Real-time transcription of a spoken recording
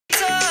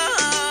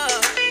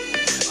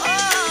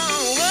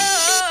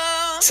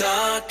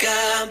Talk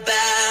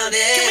about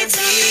it.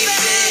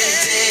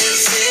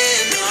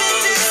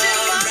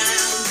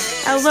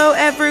 Hello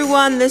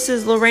everyone, this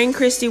is Lorraine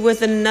Christie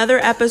with another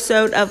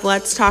episode of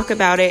Let's Talk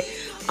About It.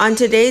 On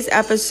today's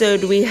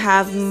episode, we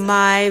have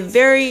my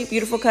very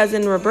beautiful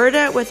cousin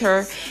Roberta with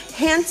her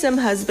handsome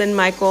husband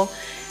Michael.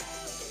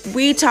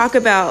 We talk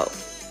about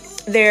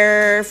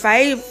their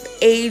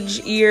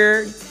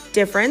 5-age-year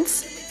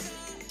difference.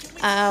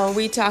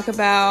 We talk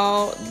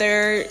about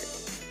their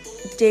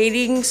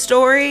dating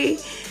story,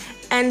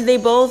 and they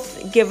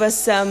both give us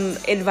some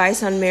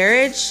advice on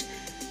marriage,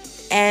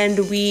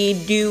 and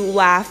we do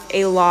laugh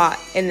a lot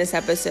in this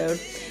episode.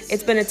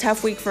 It's been a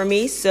tough week for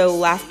me, so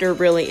laughter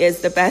really is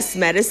the best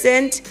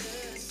medicine.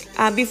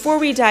 Before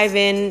we dive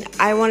in,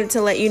 I wanted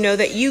to let you know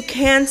that you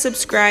can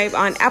subscribe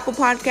on Apple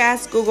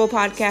Podcasts, Google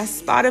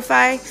Podcasts,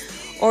 Spotify,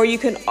 or you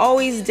can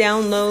always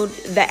download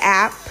the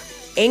app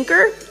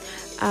Anchor.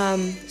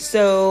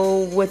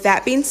 So with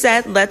that being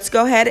said, let's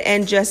go ahead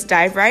and just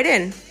dive right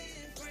in.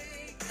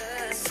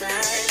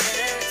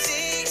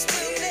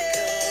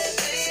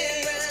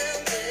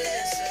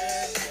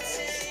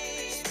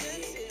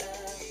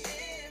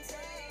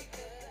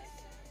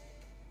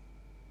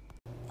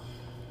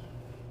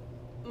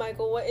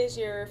 Michael, what is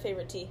your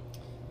favorite tea?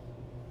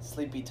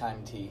 Sleepy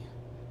time tea.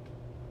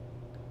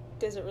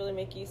 Does it really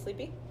make you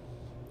sleepy?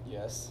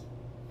 Yes.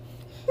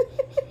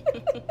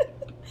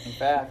 In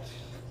fact,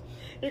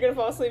 you're gonna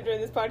fall asleep during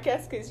this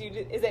podcast because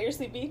is that your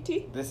sleepy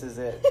tea? This is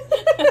it.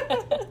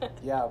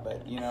 Yeah,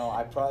 but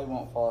I probably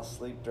won't fall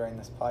asleep during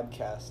this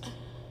podcast.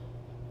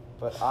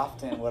 But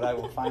often what I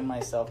will find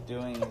myself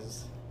doing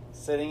is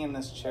sitting in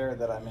this chair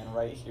that I'm in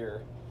right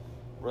here,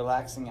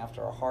 relaxing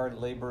after a hard,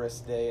 laborious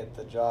day at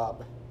the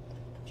job,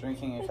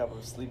 drinking a cup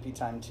of sleepy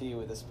time tea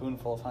with a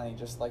spoonful of honey,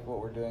 just like what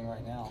we're doing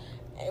right now.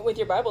 With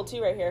your Bible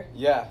too right here.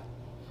 Yeah.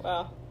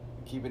 Wow.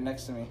 Keep it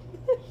next to me.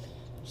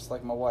 Just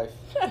like my wife.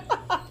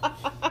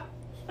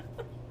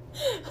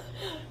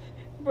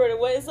 Berta,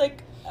 what is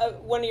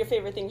one of your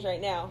favorite things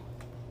right now?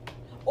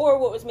 Or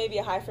what was maybe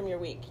a high from your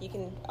week?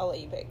 I'll let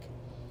you pick.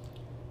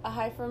 A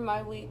high from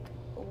my week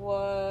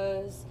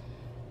was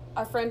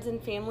our Friends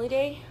and Family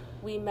Day.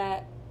 We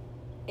met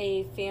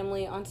a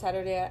family on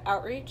Saturday at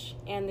Outreach,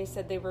 and they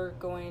said they were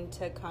going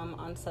to come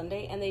on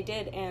Sunday, and they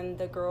did, and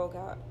the girl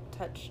got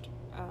touched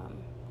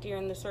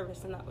during the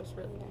service, and that was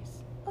really nice.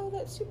 Oh,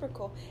 that's super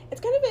cool.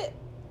 It's kind of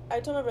I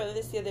told my brother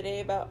this the other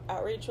day about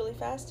Outreach really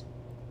fast,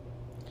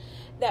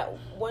 that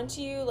once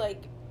you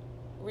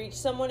reach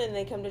someone and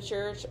they come to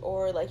church,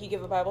 or you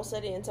give a Bible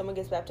study and someone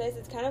gets baptized,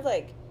 it's kind of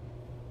like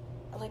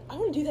I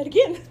want to do that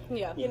again.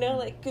 Yeah.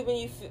 When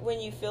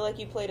you feel like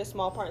you played a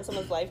small part in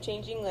someone's life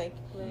changing, right.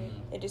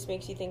 It just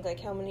makes you think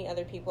how many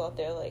other people out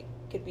there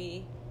could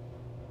be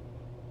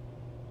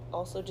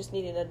also just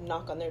needing a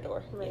knock on their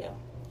door. Right.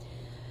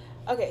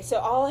 Okay, so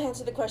I'll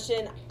answer the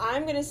question.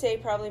 I'm gonna say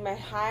probably my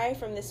high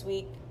from this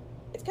week.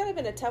 It's kind of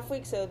been a tough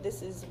week, so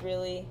this one's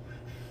really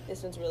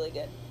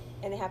good,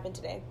 and it happened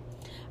today.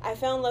 I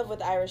fell in love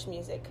with Irish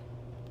music.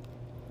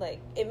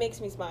 It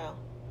makes me smile,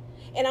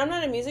 and I'm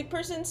not a music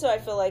person, so I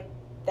feel like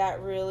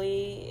that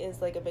really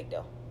is a big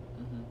deal.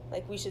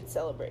 Mm-hmm. We should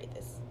celebrate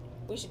this.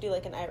 We should do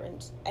an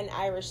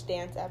Irish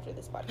dance after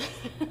this podcast.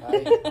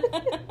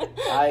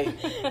 Aye.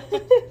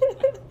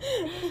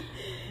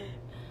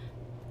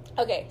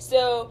 Okay,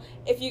 so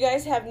if you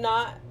guys have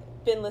not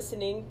been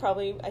listening,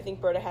 probably I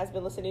think Berta has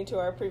been listening to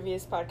our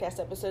previous podcast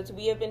episodes,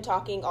 we have been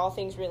talking all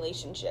things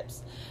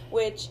relationships,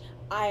 which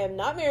I am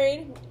not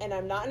married and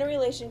I'm not in a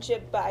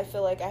relationship, but I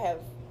feel like I have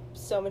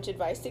so much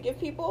advice to give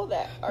people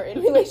that are in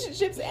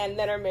relationships and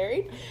that are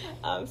married.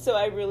 So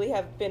I really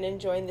have been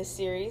enjoying this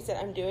series that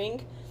I'm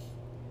doing.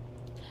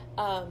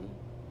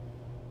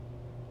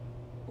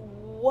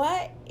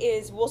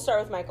 We'll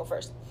start with Michael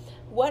first.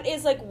 What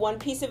is one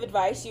piece of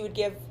advice you would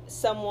give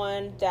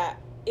someone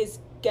that is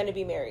going to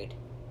be married?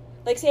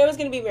 Say I was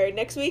going to be married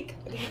next week.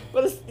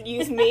 Well, let's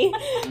use me,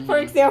 for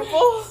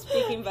example.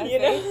 Speaking by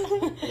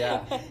faith.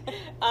 Yeah.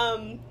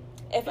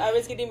 If I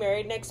was getting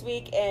married next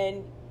week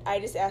and I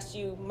just asked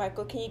you,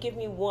 Michael, can you give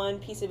me one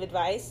piece of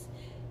advice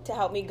to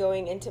help me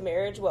going into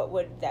marriage, what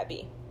would that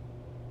be?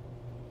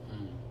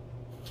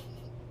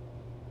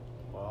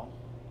 Well,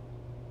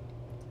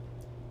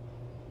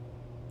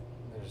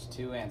 there's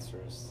two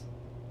answers.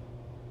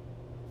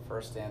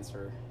 First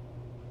answer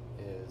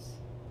is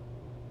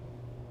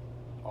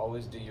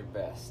always do your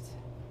best.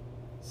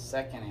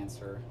 Second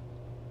answer,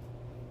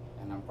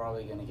 and I'm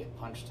probably going to get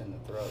punched in the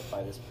throat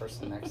by this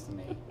person next to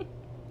me,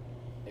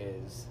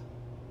 is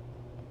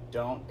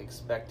don't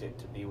expect it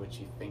to be what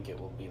you think it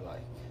will be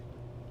like.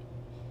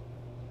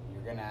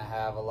 You're going to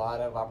have a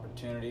lot of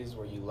opportunities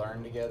where you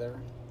learn together,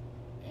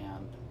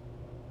 and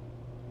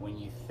when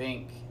you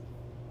think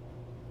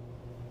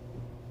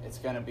it's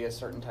going to be a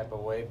certain type of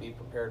way, be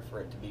prepared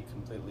for it to be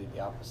completely the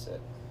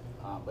opposite.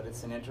 But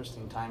it's an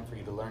interesting time for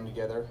you to learn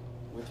together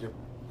with your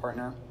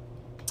partner,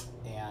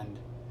 and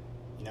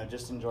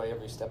just enjoy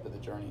every step of the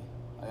journey.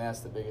 I think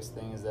that's the biggest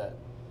thing, is that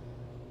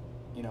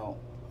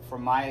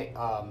from my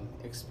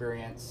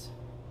experience,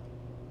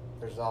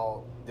 there's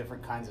all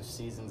different kinds of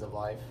seasons of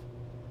life,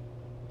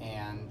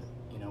 and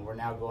we're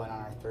now going on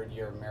our 3rd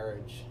year of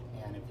marriage.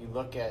 And if you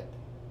look at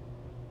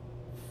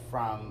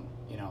from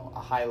a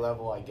high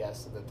level, I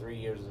guess, of the 3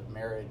 years of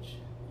marriage,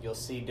 you'll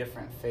see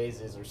different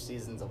phases or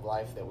seasons of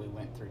life that we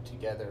went through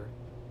together,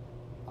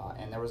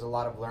 and there was a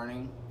lot of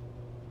learning,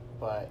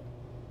 but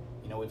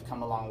we've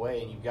come a long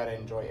way, and you've got to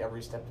enjoy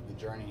every step of the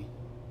journey,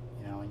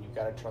 and you've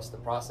got to trust the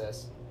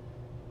process.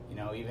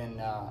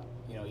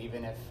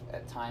 Even if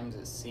at times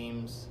it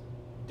seems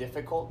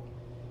difficult,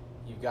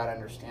 you've got to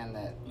understand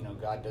that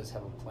God does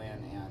have a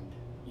plan, and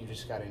you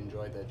just got to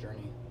enjoy the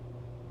journey.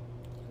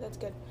 That's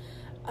good.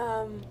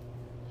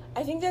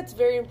 I think that's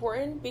very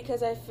important,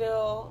 because I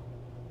feel,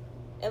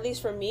 at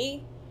least for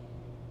me,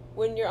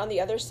 when you're on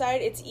the other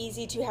side, it's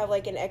easy to have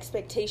like an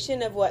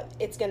expectation of what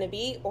it's going to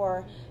be,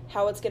 or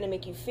how it's going to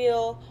make you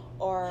feel,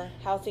 or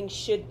how things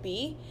should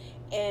be.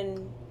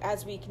 And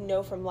as we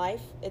know from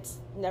life, it's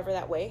never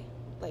that way.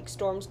 Like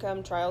storms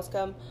come, trials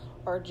come,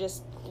 or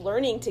just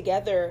learning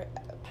together,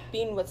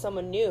 being with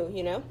someone new,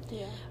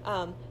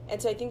 Yeah.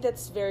 And so I think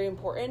that's very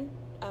important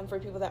for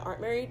people that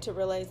aren't married to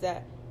realize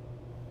that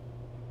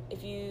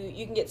if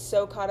you can get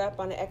so caught up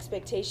on an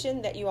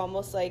expectation that you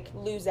almost like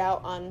lose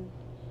out on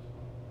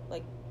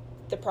like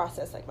the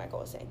process, like Michael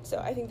was saying. So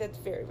I think that's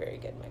very, very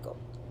good, Michael.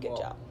 Good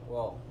job.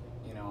 Well,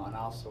 and I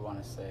also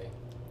want to say,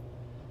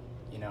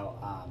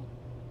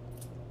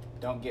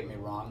 don't get me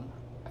wrong.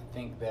 I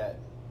think that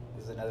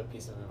this is another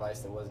piece of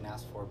advice that wasn't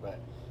asked for, but,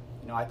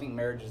 I think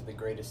marriage is the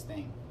greatest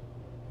thing.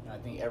 I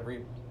think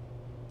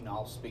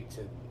I'll speak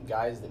to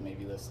guys that may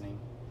be listening.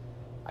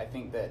 I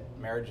think that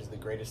marriage is the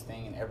greatest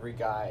thing, and every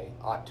guy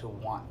ought to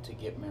want to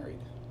get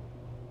married.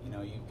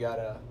 You've got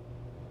to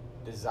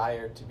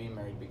desire to be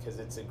married, because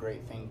it's a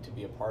great thing to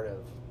be a part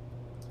of.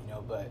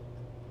 But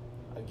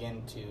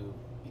again, to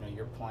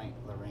your point,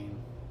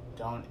 Lorraine,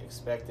 don't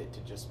expect it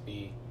to just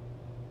be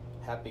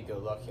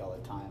happy-go-lucky all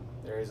the time.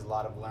 There is a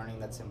lot of learning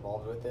that's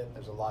involved with it.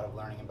 There's a lot of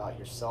learning about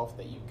yourself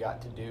that you've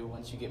got to do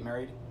once you get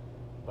married.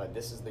 But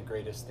this is the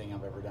greatest thing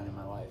I've ever done in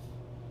my life.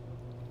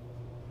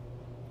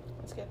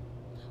 That's good.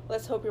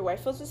 Let's hope your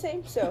wife feels the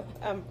same. So,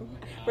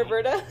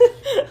 Roberta.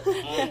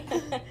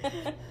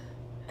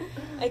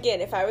 Again,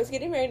 if I was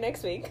getting married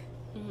next week,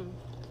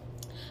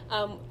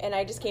 and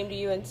I just came to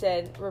you and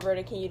said,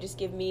 Roberta, can you just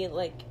give me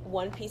like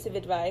one piece of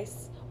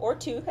advice, or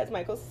two, as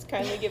Michael's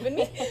kindly given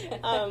me,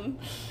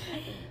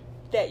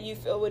 that you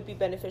feel would be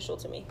beneficial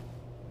to me?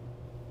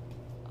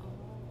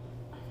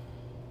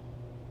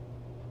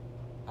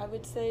 I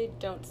would say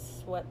don't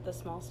sweat the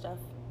small stuff.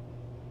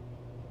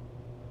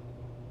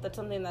 That's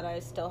something that I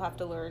still have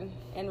to learn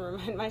and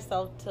remind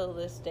myself till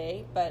this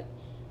day. But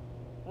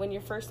when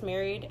you're first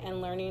married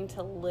and learning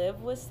to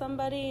live with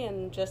somebody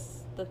and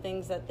just the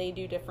things that they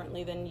do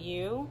differently than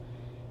you,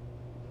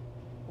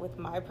 with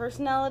my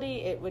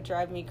personality, it would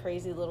drive me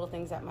crazy, little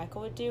things that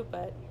Michael would do.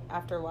 But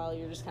after a while,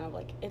 you're just kind of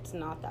like, it's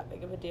not that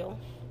big of a deal.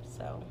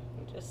 So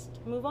you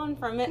just move on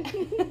from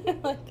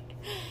it. Like,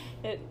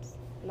 it's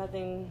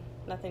nothing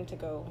to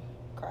go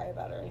cry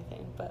about or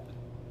anything. But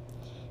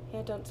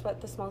yeah, don't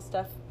sweat the small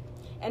stuff.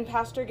 And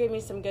Pastor gave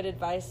me some good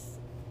advice.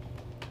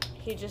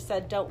 He just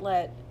said, don't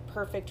let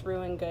perfect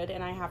ruin good,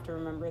 and I have to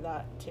remember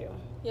that too.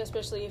 Yeah,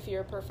 especially if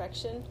you're a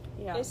perfectionist.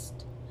 Yeah.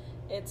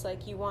 It's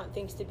like you want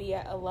things to be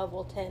at a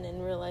level 10,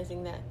 and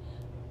realizing that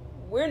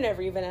we're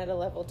never even at a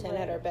level 10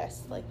 at our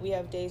best. Like, we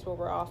have days where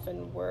we're off,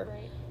 and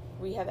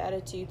we have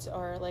attitudes,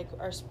 or like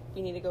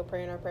we need to go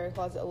pray in our prayer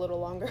closet a little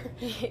longer,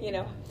 you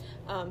know.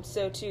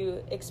 So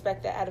to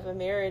expect that out of a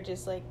marriage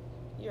is like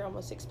you're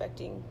almost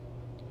expecting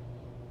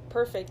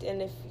perfect,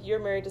 and if you're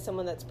married to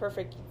someone that's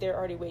perfect, they're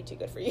already way too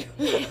good for you.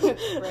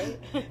 Right?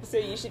 So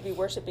you should be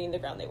worshiping the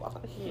ground they walk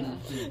on. Yeah.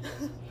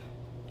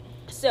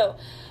 So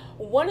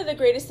one of the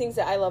greatest things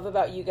that I love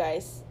about you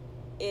guys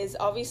is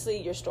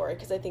obviously your story,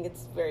 because I think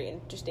it's very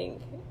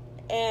interesting.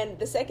 And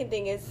the second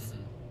thing is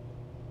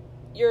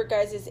your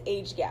guys'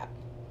 age gap.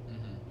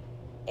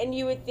 And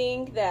you would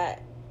think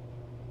that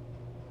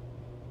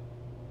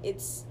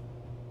it's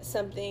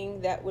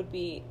something that would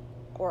be,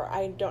 or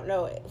I don't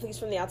know, at least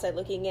from the outside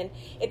looking in,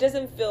 it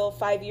doesn't feel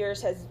 5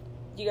 years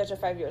you guys are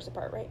 5 years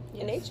apart, right?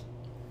 Yes. In age?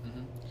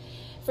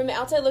 From the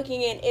outside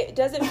looking in, it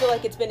doesn't feel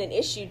like it's been an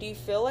issue. Do you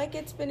feel like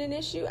it's been an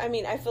issue? I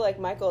mean, I feel like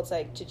Michael, it's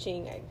like,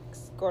 cha-ching, I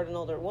scored an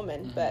older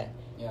woman, but...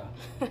 Yeah,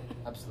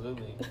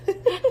 absolutely.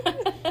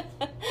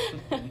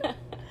 Of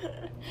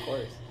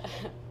course.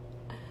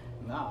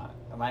 Nah,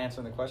 am I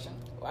answering the question?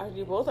 Well,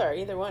 you both are.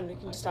 Either one. We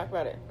can just talk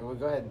about it. Well,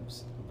 go ahead,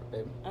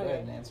 babe. Go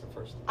ahead and answer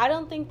first. I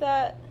don't think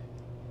that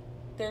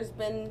there's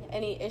been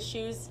any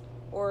issues,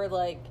 or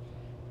like,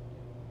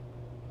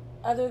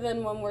 other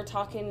than when we're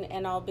talking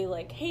and I'll be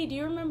like, hey, do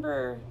you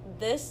remember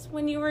this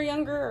when you were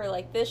younger, or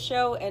like this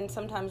show? And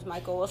sometimes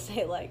Michael will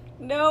say like,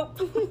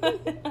 nope.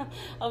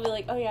 I'll be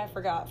like, oh yeah, I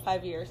forgot,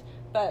 5 years.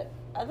 But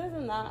other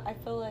than that, I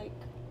feel like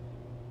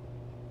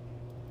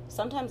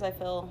sometimes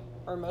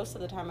or most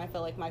of the time I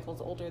feel like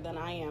Michael's older than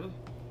I am,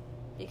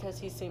 because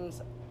he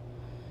seems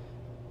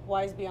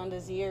wise beyond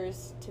his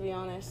years, to be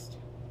honest.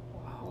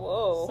 Wow.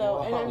 Whoa.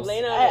 So, and I'm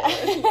laying no, it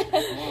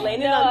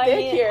on I thick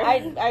mean, here.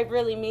 I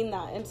really mean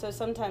that. And so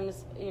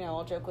sometimes,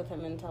 I'll joke with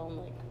him and tell him,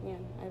 like,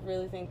 man, I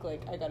really think,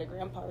 like, I got a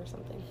grandpa or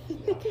something.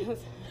 Yeah.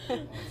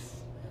 And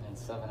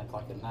it's 7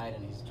 o'clock at night,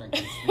 and he's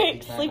drinking sleepy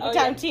time. Sleepy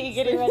time tea,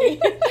 getting ready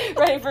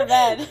for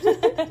bed.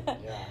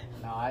 Yeah.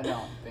 No, I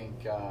don't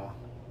think.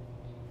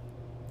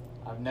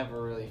 I've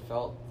never really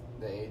felt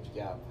the age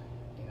gap.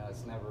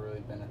 It's never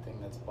really been a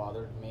thing that's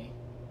bothered me.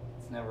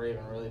 It's never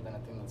even really been a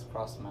thing that's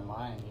crossed my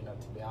mind.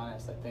 To be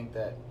honest, I think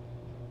that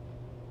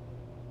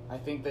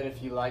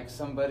if you like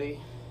somebody,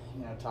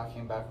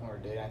 talking back when we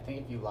were dating, I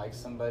think if you like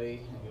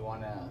somebody and you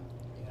want to,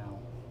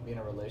 be in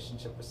a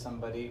relationship with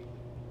somebody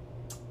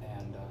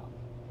and,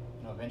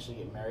 eventually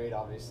get married,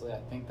 obviously, I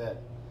think that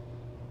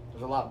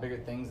there's a lot bigger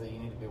things that you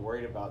need to be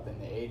worried about than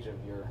the age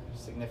of your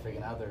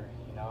significant other,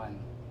 and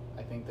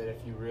I think that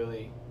if you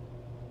really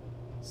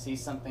see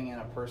something in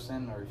a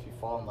person, or if you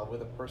fall in love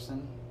with a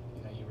person,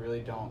 you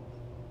really don't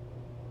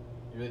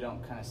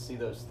kind of see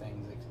those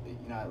things.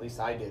 At least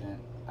I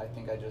didn't. I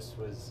think I just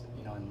was,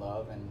 in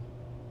love, and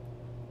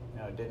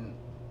it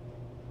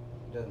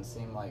doesn't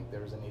seem like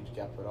there was an age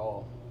gap at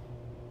all.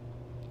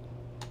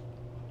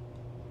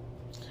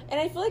 And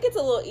I feel like it's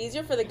a little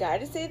easier for the guy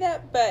to say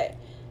that, but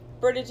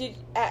Berta,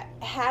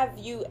 have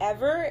you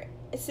ever,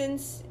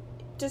 since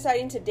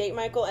deciding to date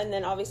Michael and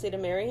then obviously to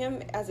marry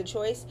him as a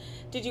choice,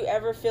 did you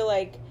ever feel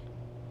like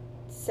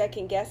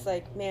second guess,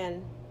 like,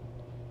 man,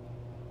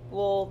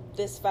 will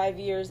this 5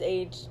 years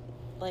age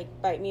like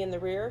bite me in the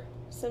rear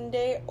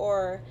someday,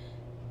 or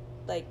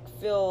like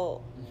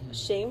feel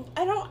shame?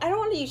 I don't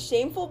want to use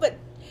shameful, but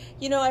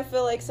I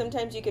feel like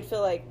sometimes you could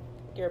feel like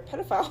you're a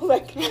pedophile,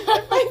 like you're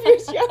 5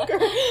 years younger.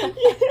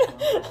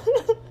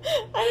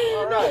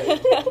 All right,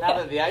 now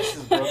that the ice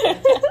is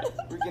broken,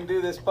 we can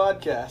do this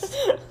podcast.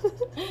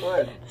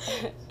 Good.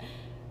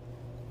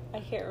 I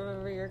can't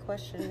remember your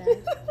question now.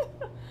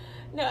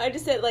 No, I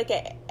just said, like,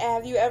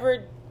 have you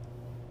ever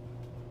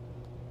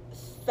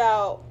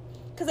felt,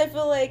 because I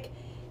feel like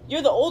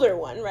you're the older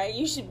one, right?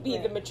 You should be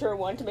the mature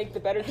one to make the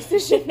better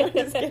decision. No,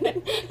 just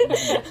kidding.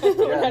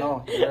 Yeah,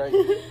 no, you're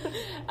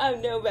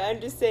right. No, but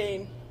I'm just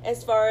saying,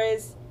 as far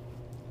as,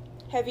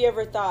 have you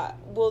ever thought,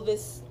 will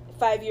this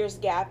 5 years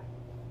gap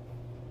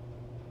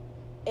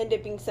end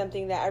up being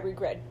something that I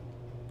regret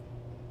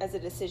as a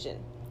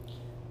decision?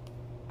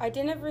 I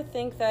didn't ever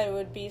think that it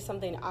would be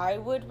something I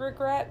would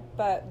regret,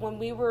 but when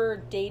we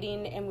were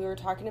dating and we were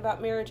talking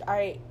about marriage,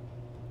 I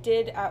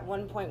did at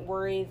one point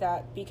worry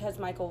that because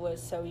Michael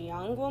was so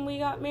young when we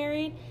got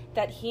married,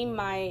 that he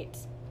might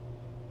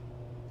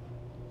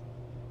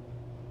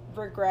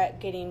regret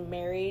getting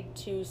married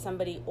to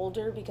somebody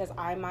older, because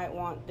I might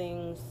want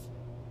things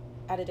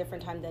at a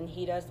different time than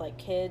he does, like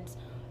kids,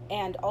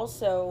 and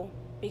also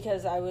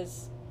because I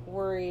was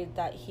worried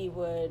that he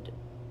would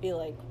be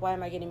like, why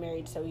am I getting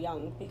married so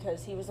young?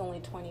 Because he was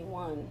only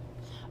 21.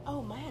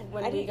 Oh man,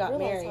 when we got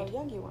married. How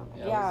young you were.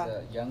 Yeah, I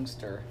was a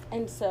youngster.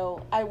 And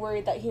so I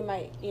worried that he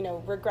might,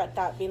 regret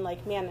that, being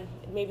like, man,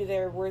 maybe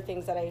there were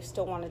things that I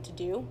still wanted to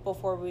do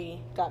before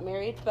we got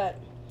married, but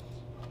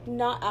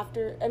not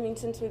after. I mean,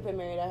 since we've been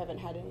married, I haven't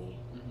had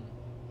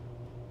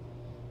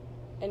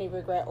any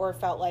regret or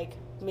felt like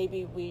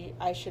maybe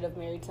I should have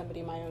married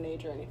somebody my own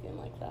age or anything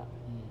like that.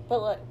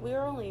 But look, we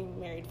were only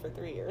married for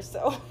 3 years,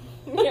 so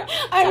yeah.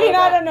 I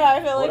don't know.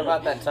 I feel like. What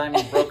about that time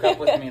you broke up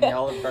with me in the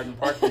Olive Garden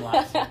parking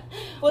lot?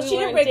 Well, she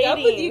didn't break up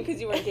with you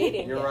because you weren't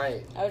dating. You're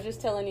right. I was just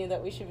telling you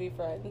that we should be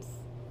friends.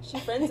 She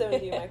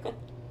friend-zoned you, Michael.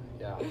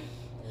 Yeah.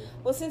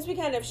 Well, since we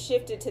kind of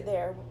shifted to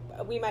there,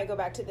 we might go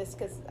back to this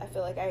because I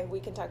feel like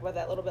we can talk about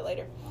that a little bit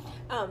later.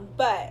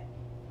 But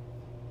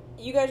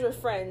you guys were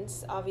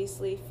friends,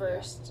 obviously,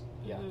 first.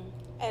 Yeah. Mm-hmm.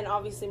 And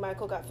obviously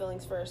Michael got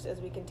feelings first, as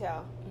we can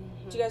tell.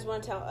 Mm-hmm. Do you guys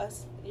want to tell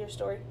us your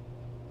story?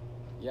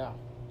 Yeah.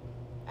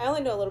 I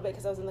only know a little bit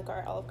because I was in the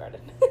car at Olive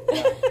Garden.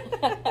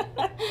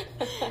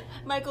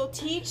 Michael,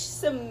 teach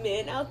some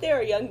men out there,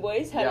 or young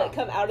boys, how to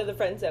come out of the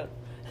friend zone.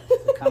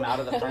 Come out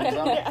of the friend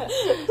zone? Yeah.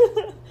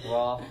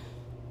 Well,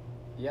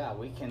 yeah,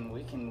 we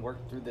can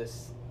work through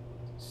this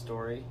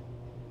story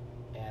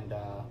and,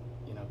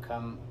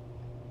 come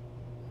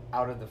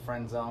out of the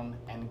friend zone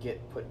and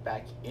get put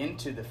back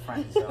into the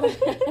friend zone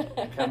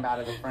and come out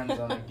of the friend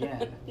zone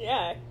again.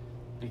 Yeah.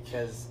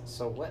 Because,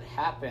 so what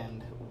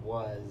happened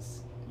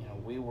was,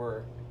 we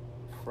were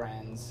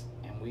friends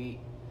and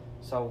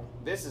so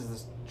this is the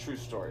true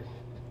story.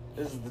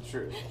 This is the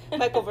truth.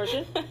 Michael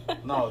version?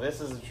 No,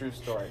 this is a true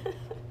story.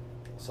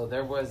 So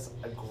there was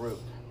a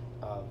group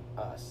of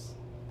us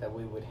that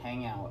we would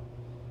hang out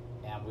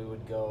and we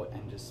would go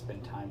and just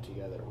spend time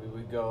together. We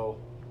would go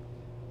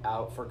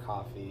out for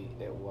coffee.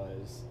 It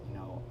was,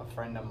 a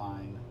friend of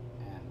mine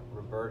and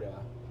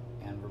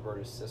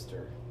Roberta's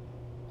sister.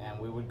 And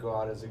we would go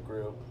out as a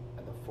group,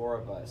 the four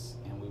of us,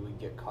 and we would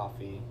get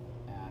coffee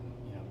and,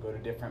 go to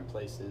different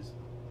places.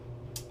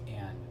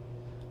 And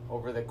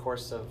over the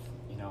course of,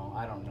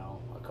 I don't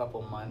know, a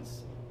couple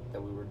months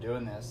that we were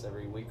doing this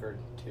every week or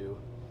two,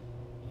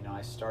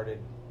 I started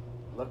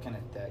looking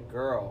at that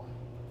girl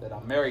that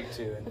I'm married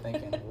to and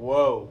thinking,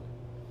 whoa,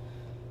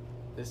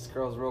 this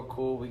girl's real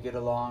cool. We get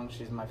along.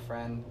 She's my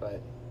friend,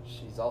 but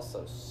she's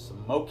also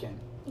smoking.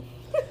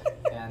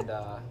 And,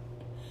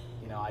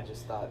 you know, I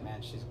just thought,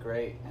 man, she's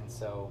great. And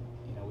so,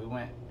 you know,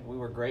 we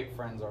were great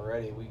friends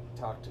already. We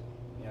talked,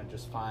 you know,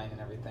 just fine and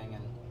everything.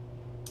 And,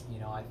 you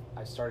know,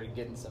 I started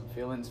getting some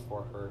feelings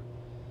for her.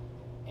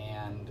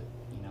 And,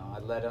 you know,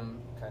 I let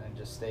them kind of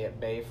just stay at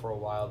bay for a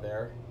while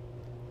there.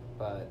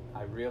 But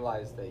I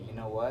realized that, you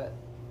know what?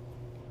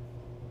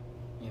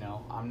 You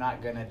know, I'm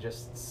not going to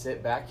just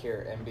sit back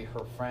here and be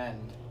her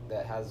friend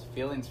that has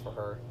feelings for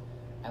her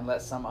and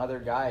let some other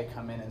guy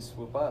come in and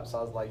swoop up. So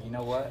I was like, you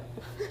know what?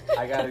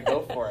 I got to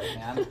go for it,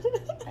 man.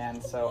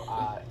 And so,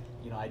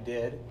 you know, I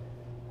did.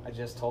 I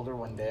just told her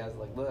one day, I was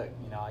like, look,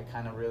 you know, I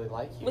kind of really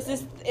like you. Was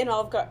this in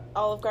Olive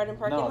Garden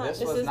parking lot? No, this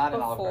was not in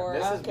Olive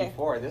Garden. This is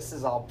before. This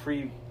is all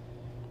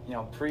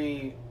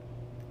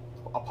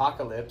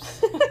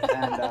pre-apocalypse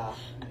and,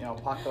 you know,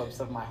 apocalypse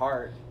of my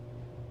heart.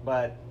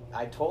 But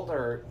I told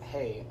her,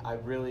 hey, I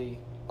really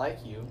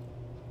like you.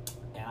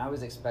 And I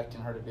was expecting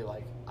her to be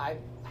like, I've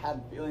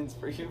had feelings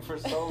for you for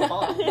so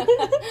long.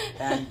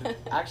 And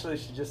actually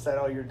she just said,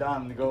 oh, you're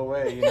done, go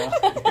away, you know.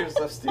 You're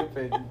so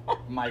stupid,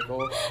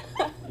 Michael,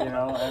 you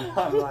know. And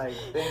I'm like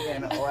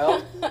thinking,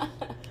 well,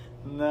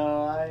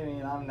 no, I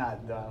mean, I'm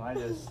not done. I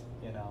just,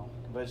 you know.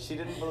 But she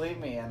didn't believe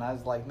me, and I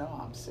was like, no,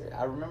 I'm serious.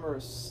 I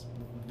remember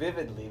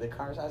vividly the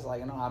conversation. I was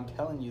like, no, I'm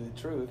telling you the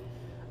truth.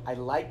 I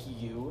like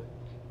you.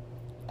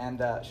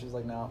 And she was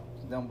like, no,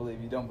 don't believe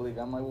you. I'm like,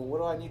 well, what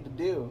do I need to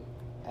do?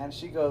 And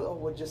she goes, oh,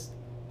 well, just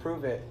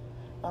prove it.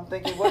 I'm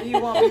thinking, what do you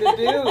want me to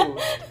do?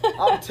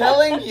 I'm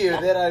telling you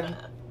that I'm,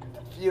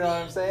 you know what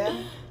I'm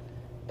saying?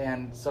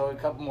 And so a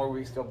couple more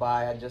weeks go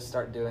by. I just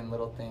start doing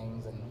little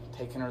things and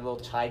taking her little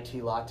chai tea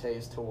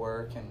lattes to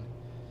work and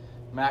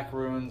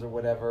macaroons or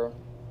whatever.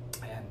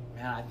 And,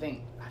 man, I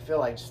feel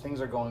like just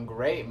things are going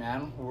great,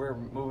 man. We're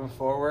moving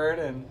forward.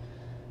 And,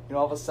 you know,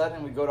 all of a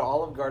sudden we go to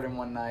Olive Garden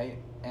one night.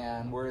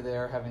 And we're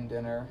there having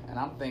dinner, and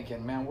I'm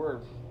thinking, man, we're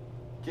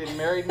getting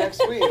married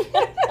next week.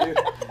 You know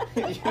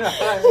what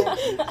I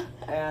mean?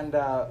 And,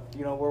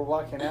 you know, we're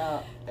walking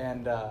out,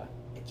 and I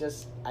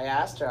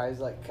asked her, I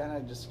was like kind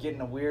of just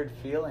getting a weird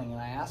feeling, and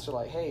I asked her,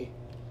 like, hey,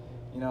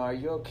 you know, are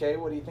you okay?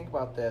 What do you think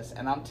about this?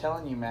 And I'm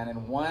telling you, man,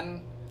 in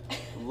one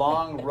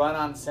long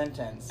run-on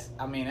sentence,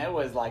 I mean, it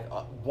was like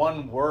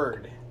one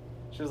word.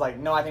 She was like,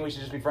 no, I think we should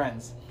just be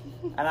friends.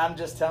 And I'm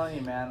just telling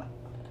you, man,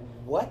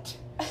 what?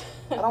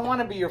 I don't want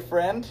to be your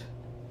friend.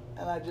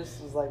 And I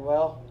just was like,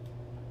 well,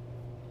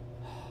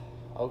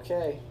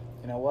 okay,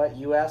 you know what?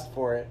 You asked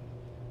for it.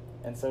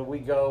 And so we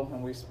go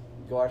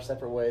our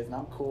separate ways, and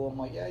I'm cool. I'm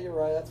like, yeah, you're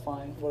right, that's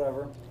fine,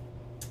 whatever.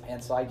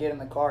 And so I get in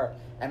the car,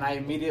 and I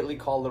immediately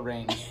call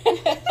Lorraine.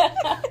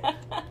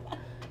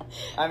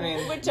 I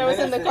mean, which I was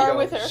in the car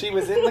with her. She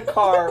was in the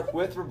car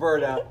with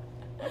Roberta,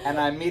 and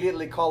I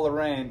immediately call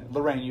Lorraine.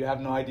 Lorraine, you have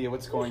no idea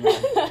what's going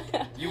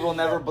on. You will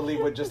never believe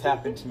what just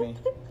happened to me.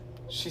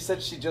 She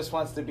said she just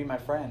wants to be my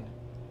friend.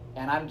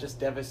 And I'm just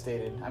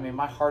devastated. I mean,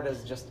 my heart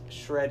is just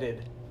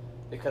shredded.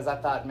 Because I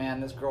thought, man,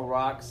 this girl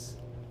rocks.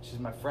 She's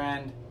my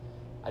friend.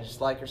 I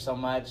just like her so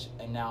much.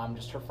 And now I'm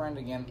just her friend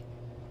again.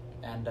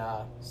 And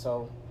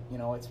so, you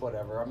know, it's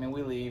whatever. I mean,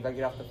 we leave. I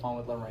get off the phone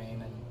with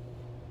Lorraine. And,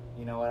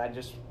 you know what,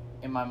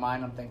 in my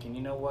mind, I'm thinking,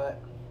 you know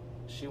what?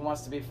 She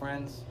wants to be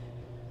friends.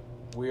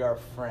 We are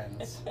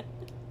friends.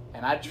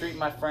 And I treat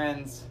my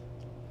friends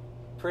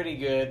pretty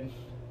good.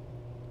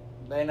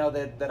 They know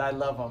that I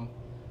love them,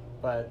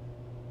 but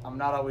I'm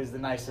not always the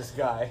nicest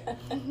guy.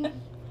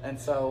 And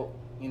so,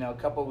 you know, a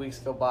couple of weeks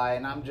go by,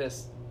 and I'm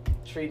just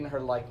treating her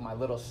like my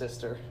little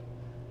sister.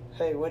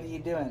 Hey, what are you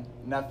doing?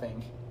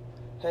 Nothing.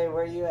 Hey,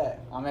 where are you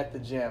at? I'm at the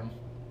gym.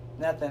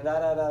 Nothing.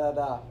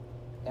 Da-da-da-da-da.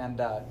 And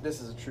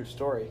this is a true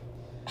story.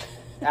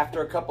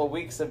 After a couple of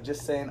weeks of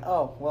just saying,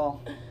 oh,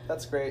 well,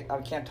 that's great. I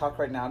can't talk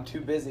right now. I'm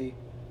too busy.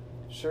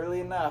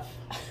 Surely enough,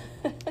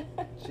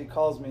 she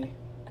calls me.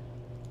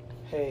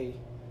 Hey,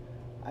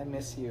 I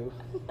miss you.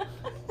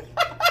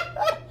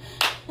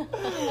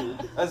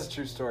 That's a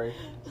true story.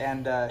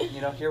 And,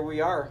 you know, here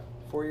we are,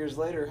 4 years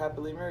later,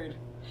 happily married.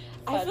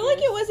 I feel like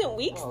it wasn't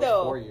weeks,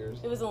 though. 4 years.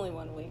 It was only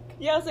 1 week.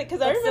 Yeah, I was like,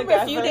 because I remember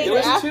a few days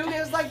after. It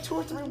was like 2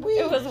 or 3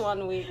 weeks. It was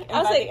 1 week.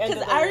 I was like,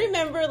 because I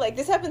remember, like,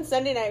 this happened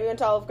Sunday night. We went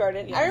to Olive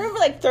Garden. Yes. I remember,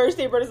 like,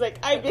 Thursday, Berta's like,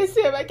 I miss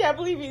him. I can't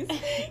believe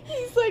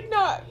he's like,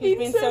 not. He's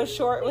been so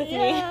short with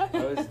me. I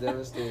was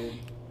devastated.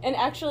 And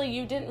actually,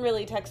 you didn't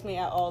really text me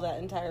at all that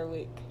entire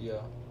week. Yeah.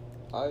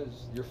 I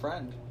was your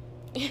friend.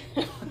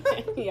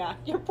 Yeah.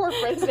 Your poor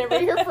friends never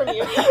hear from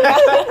you.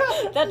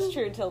 That's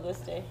true till this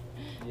day.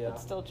 Yeah.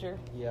 It's still true.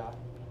 Yeah.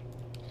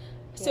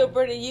 So,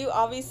 Berta, you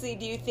obviously,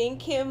 do you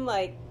think him,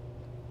 like,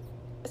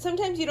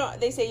 sometimes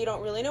they say you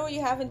don't really know what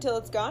you have until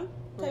it's gone,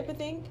 type of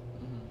thing?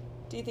 Mm-hmm.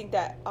 Do you think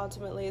that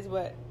ultimately is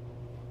what?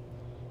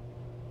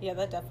 Yeah,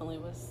 that definitely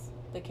was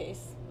the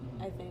case,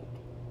 I think.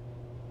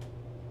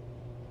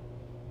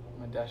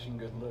 My dashing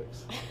good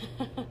looks.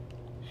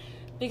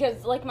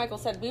 Because, like Michael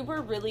said, we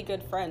were really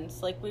good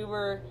friends. Like, we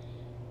were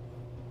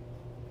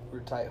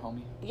tight,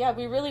 homie. Yeah,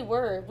 we really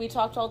were. We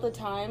talked all the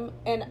time.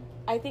 And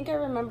I think I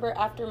remember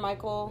after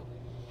Michael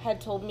had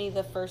told me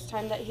the first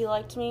time that he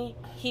liked me,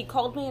 he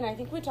called me and I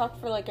think we talked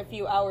for like a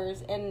few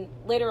hours, and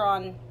later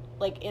on,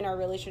 like in our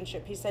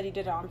relationship, he said he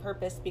did it on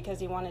purpose because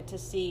he wanted to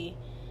see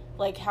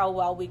like how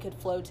well we could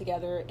flow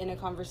together in a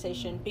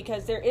conversation,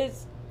 because there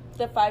is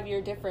the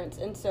 5-year difference,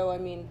 and so I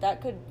mean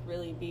that could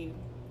really be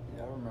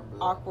Yeah, I remember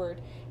that.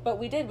 awkward. But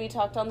we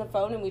talked on the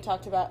phone and we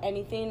talked about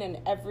anything and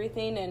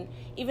everything, and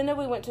even though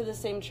we went to the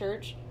same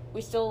church, we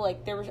still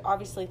like there were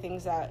obviously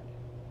things that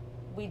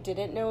we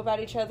didn't know about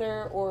each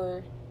other,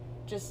 or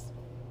just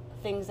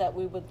things that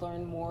we would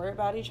learn more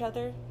about each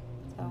other.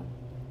 So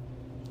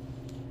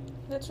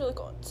That's really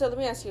cool. So let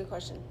me ask you a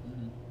question.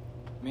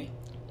 Mm-hmm. Me?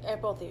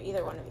 Both of you,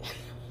 either one of you.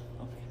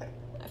 Okay.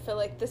 I feel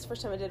like this is the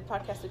first time I did a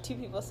podcast with 2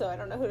 people, so I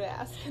don't know who to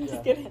ask. I'm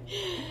just Yeah.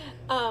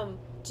 kidding.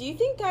 Do you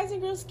think guys and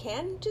girls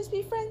can just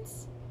be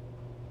friends?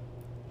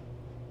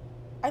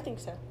 I think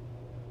so.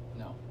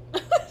 No.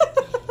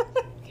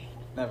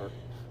 Never.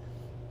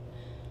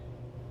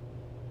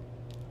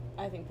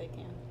 I think they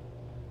can.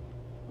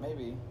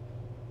 Maybe.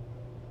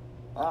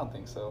 I don't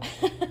think so.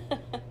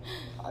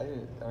 I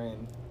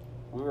mean,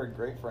 we were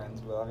great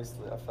friends, but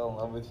obviously I fell in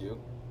love with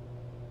you.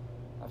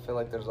 I feel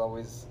like there's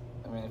always,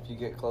 I mean, if you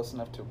get close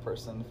enough to a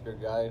person, if you're a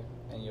guy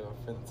and you have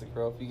a friend that's a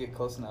girl, if you get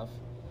close enough,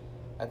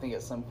 I think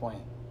at some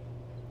point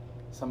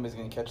somebody's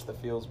gonna catch the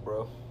feels,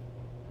 bro.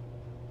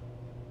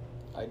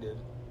 I did.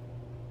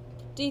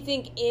 Do you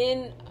think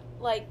in,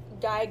 like,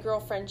 guy-girl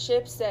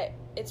friendships that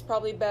it's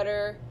probably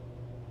better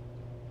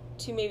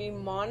to maybe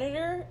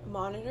monitor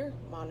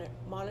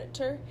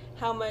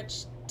how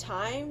much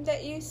time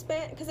that you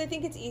spent? Because I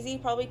think it's easy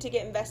probably to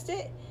get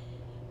invested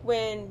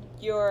when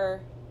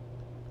you're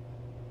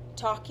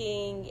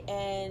talking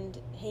and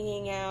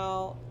hanging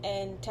out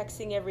and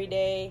texting every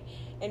day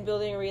and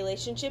building a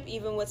relationship,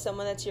 even with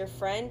someone that's your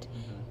friend.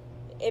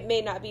 Mm-hmm. It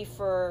may not be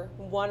for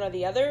one or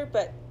the other,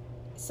 but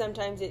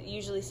sometimes it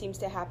usually seems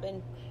to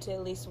happen to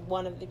at least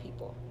one of the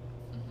people.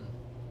 Mm-hmm.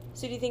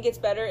 So do you think it's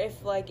better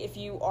if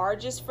you are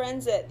just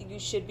friends, that you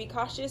should be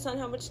cautious on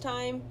how much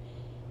time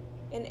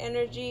and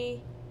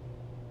energy?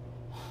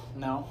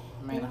 No,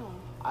 I mean, No.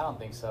 I don't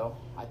think so.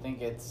 I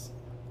think it's,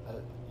 I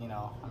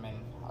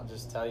mean, I'll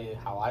just tell you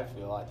how I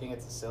feel. I think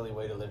it's a silly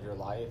way to live your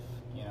life,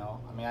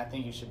 I mean, I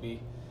think you should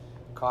be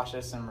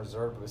cautious and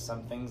reserved with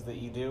some things that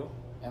you do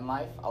in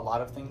life, a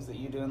lot of things that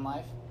you do in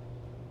life.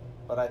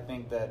 But I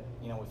think that,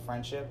 with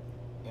friendship,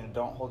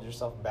 don't hold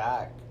yourself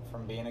back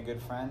from being a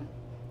good friend.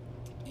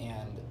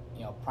 And,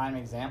 prime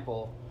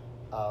example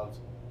of,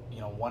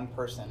 one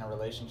person in a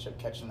relationship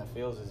catching the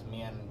feels is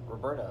me and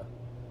Roberta.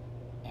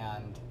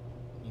 And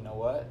you know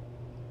what?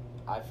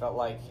 I felt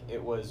like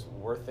it was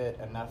worth it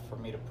enough for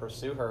me to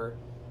pursue her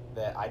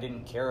that I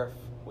didn't care if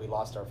we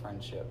lost our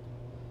friendship.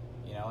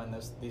 And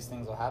these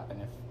things will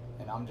happen.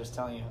 And I'm just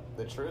telling you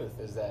the truth,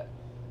 is that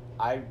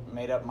I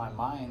made up my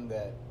mind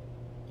that,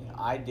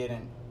 I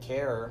didn't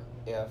care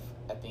if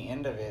at the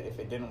end of it, if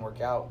it didn't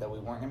work out, that we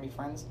weren't going to be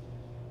friends,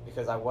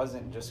 because I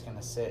wasn't just going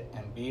to sit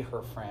and be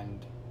her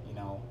friend,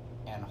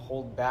 and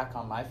hold back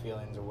on my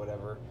feelings or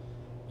whatever,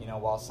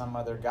 while some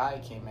other guy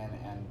came in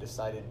and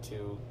decided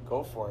to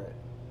go for it,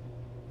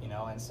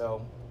 and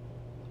so,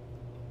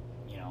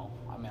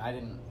 I mean, I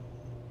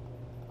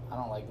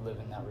don't like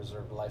living that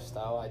reserved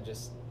lifestyle.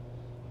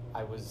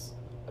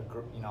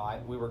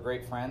 We were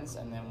great friends,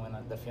 and then when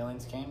the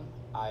feelings came,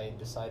 I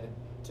decided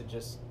to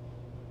just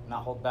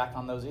not hold back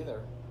on those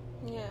either.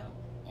 Yeah.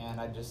 And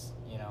I just,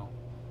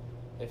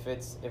 if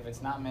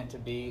it's not meant to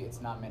be,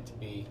 it's not meant to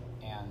be,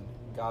 and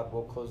God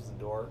will close the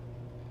door.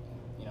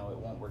 It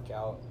won't work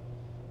out,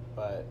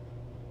 but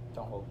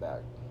don't hold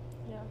back.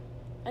 Yeah.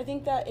 I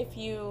think that if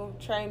you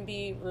try and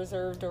be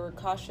reserved or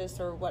cautious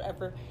or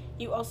whatever,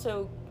 you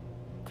also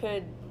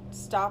could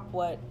stop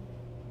what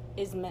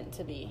is meant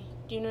to be.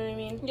 Do you know what I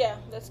mean? Yeah,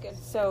 that's good.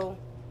 So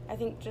I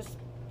think just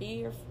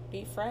be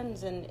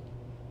friends. And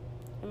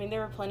I mean,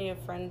 there were plenty of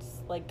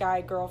friends, like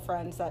guy-girl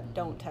friends, that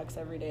don't text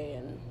every day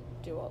and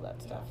do all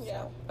that stuff.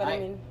 Yeah. So, but I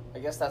mean, I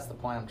guess that's the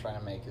point I'm trying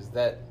to make, is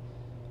that,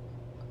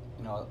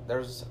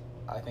 there's,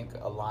 I think,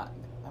 a line.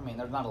 I mean,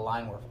 there's not a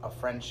line where a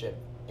friendship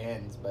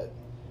ends, but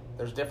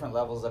there's different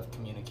levels of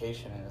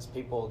communication, and as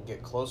people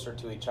get closer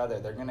to each other,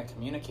 they're going to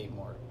communicate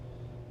more.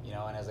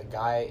 And as a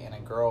guy and a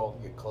girl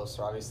get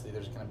closer, obviously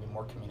there's going to be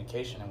more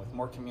communication, and with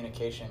more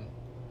communication,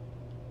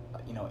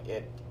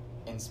 it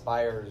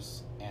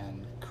inspires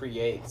and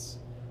creates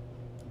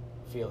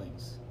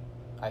feelings,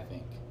 I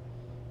think.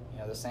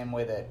 The same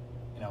way that,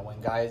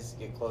 when guys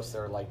get close,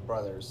 they're like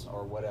brothers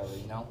or whatever,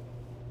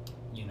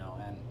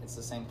 and it's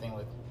the same thing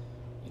with,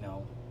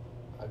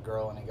 a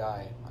girl and a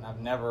guy. And I've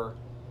never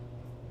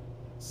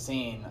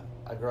seen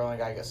a girl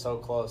and a guy get so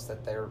close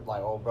that they're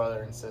like old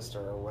brother and sister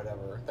or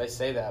whatever. They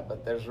say that,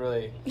 but there's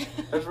really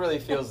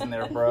feels in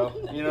there, bro.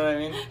 You know what I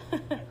mean?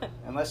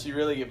 Unless you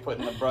really get put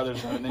in the brother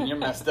zone, then you're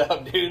messed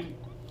up, dude.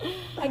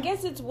 I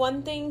guess it's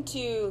one thing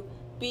to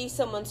be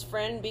someone's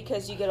friend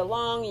because you get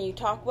along and you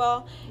talk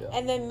well, Yeah.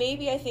 and then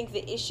maybe I think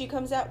the issue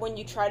comes out when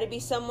you try to be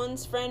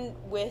someone's friend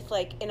with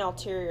like an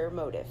ulterior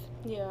motive.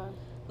 yeah.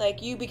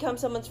 Like, you become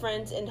someone's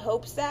friends in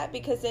hopes that,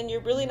 because then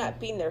you're really not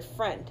being their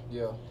friend.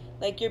 Yeah.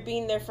 Like, you're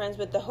being their friends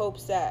with the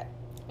hopes that,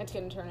 It's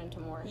going to turn into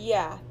more.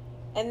 yeah.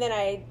 And then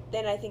I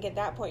think at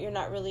that point you're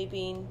not really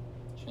being,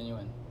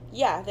 Genuine.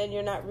 yeah, then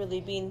you're not really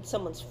being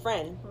someone's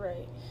friend.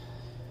 Right.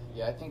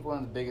 Yeah, I think one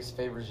of the biggest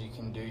favors you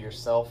can do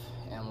yourself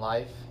in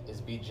life is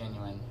be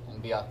genuine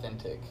and be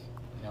authentic.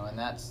 You know, and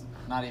that's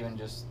not even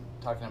just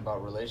talking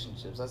about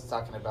relationships. That's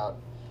talking about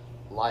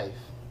life,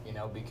 you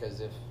know, because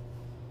if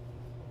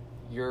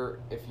you're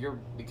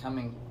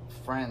becoming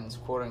friends,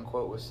 quote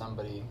unquote, with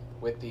somebody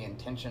with the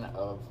intention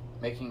of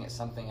making it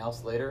something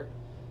else later,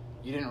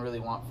 you didn't really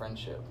want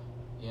friendship,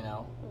 you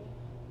know?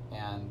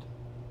 And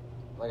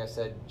like I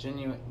said,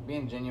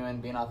 being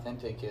genuine, being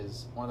authentic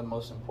is one of the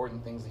most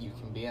important things that you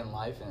can be in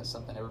life, and it's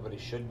something everybody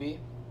should be.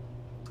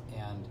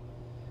 And,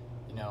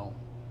 you know,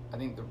 I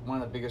think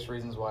one of the biggest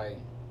reasons why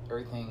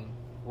everything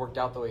worked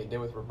out the way it did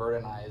with Roberta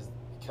and I is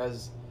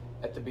because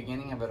at the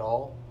beginning of it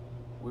all,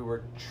 we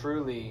were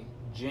truly,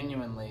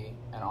 genuinely,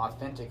 and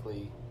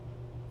authentically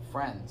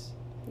friends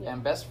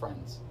and best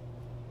friends.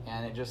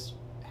 And it just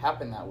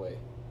happened that way.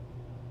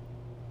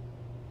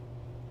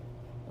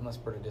 Unless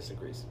Berta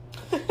disagrees.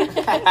 No,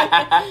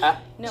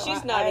 She's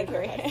I nodding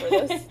her agree. head for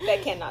those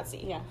that cannot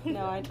see. Yeah,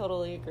 no, I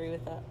totally agree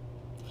with that.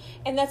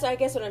 And that's, I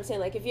guess, what I'm saying.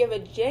 Like, if you have a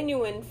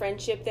genuine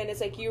friendship, then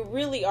it's like you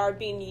really are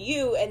being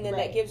you, and then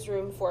that Right. gives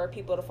room for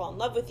people to fall in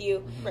love with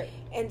you. Right.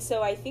 And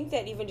so I think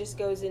that even just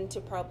goes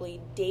into probably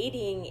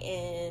dating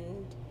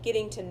and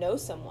getting to know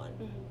someone.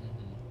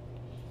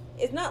 Mm-hmm.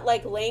 It's not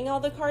like laying all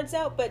the cards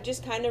out, but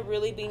just kind of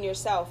really being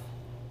yourself.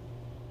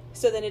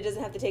 So then it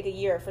doesn't have to take a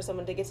year for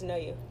someone to get to know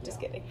you. Just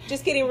kidding.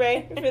 Just kidding,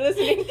 Ray, if you're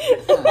listening.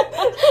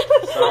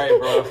 Sorry,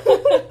 bro.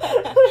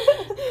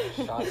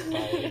 Shots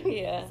fired.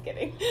 Yeah. Just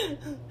kidding.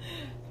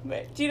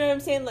 But do you know what I'm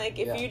saying? Like,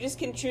 if Yeah. you just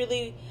can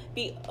truly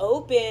be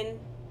open,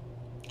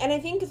 and I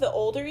think the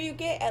older you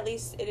get, at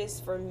least it is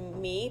for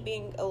me,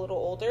 being a little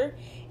older,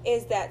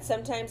 is that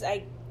sometimes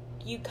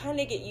you kind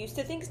of get used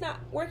to things not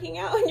working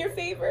out in your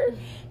favor,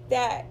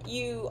 that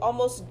you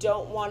almost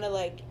don't want to,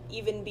 like,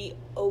 even be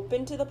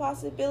open to the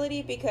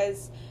possibility,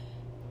 because,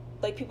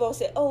 like, people will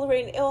say, oh,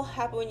 Lorraine, it'll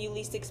happen when you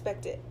least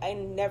expect it. I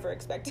never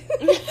expect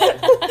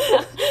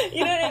it.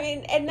 You know what I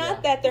mean? And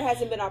not that there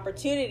hasn't been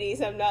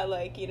opportunities. I'm not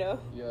like, you know.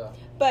 Yeah.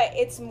 But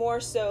it's more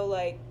so,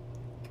 like,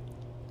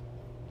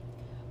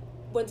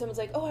 when someone's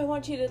like, oh, I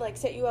want you to, like,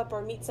 set you up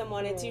or meet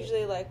someone, it's Right.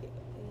 usually like,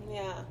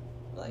 yeah,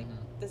 like, Mhm.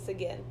 this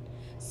again.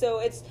 So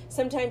it's,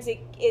 sometimes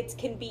it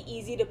can be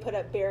easy to put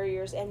up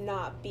barriers and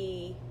not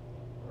be,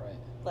 Right.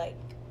 like,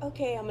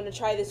 okay, I'm going to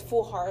try this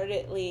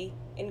full-heartedly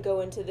and go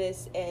into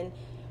this, and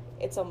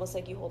it's almost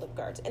like you hold up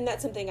guards. And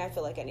that's something I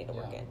feel like I need to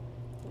work in.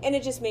 And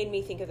it just made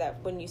me think of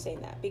that when you saying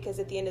that, because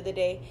at the end of the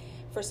day,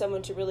 for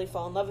someone to really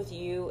fall in love with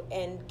you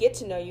and get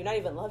to know you, not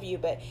even love you,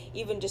 but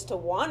even just to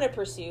want to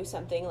pursue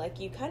something, like,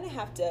 you kind of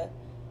have to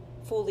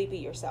fully be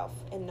yourself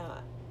and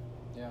not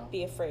Yeah.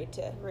 be afraid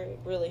to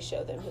really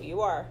show them who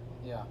you are.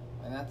 Yeah.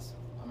 And that's,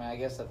 I mean, I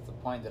guess that's the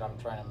point that I'm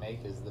trying to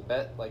make is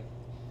like,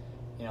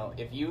 you know,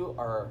 if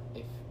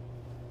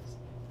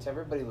to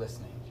everybody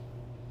listening,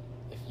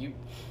 if you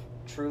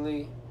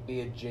truly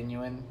be a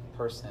genuine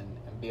person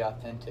and be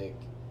authentic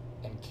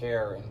and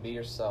care and be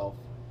yourself,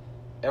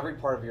 every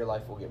part of your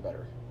life will get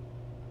better.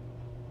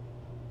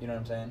 You know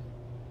what I'm saying?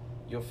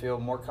 You'll feel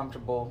more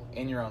comfortable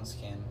in your own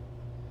skin.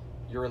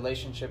 Your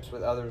relationships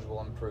with others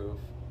will improve.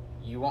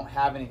 You won't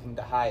have anything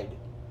to hide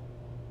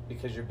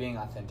because you're being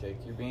authentic,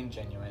 you're being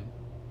genuine.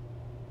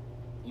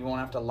 You won't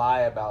have to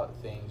lie about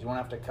things. You won't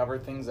have to cover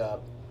things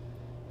up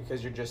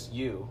because you're just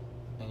you,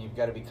 and you've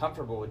got to be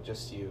comfortable with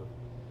just you.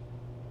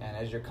 And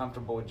as you're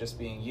comfortable with just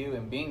being you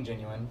and being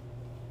genuine,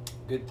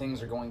 good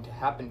things are going to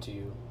happen to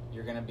you.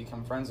 You're going to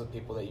become friends with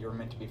people that you're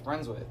meant to be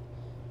friends with,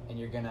 and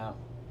you're going to,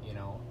 you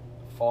know,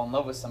 fall in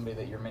love with somebody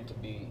that you're meant to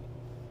be,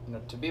 you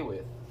know, to be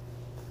with.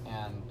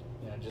 And,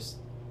 you know, just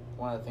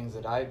one of the things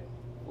that I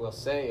will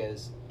say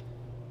is,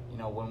 you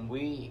know,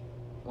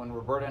 when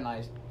Roberta and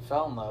I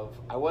fell in love,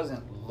 I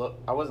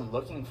wasn't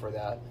looking for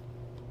that.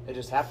 It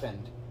just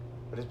happened.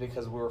 But it's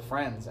because we were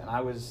friends, and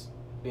I was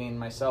being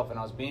myself, and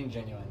I was being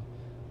genuine,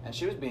 and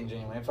she was being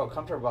genuine. It felt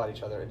comfortable about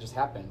each other. It just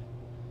happened.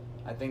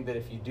 I think that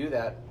if you do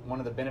that, one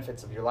of the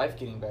benefits of your life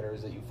getting better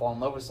is that you fall in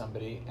love with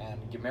somebody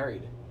and get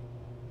married.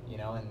 You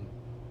know, and,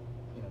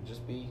 you know,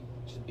 just be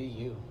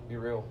you. Be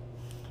real.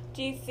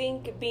 Do you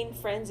think being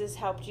friends has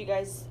helped you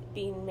guys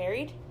being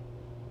married?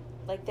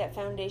 Like, that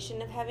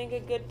foundation of having a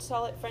good,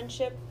 solid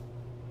friendship?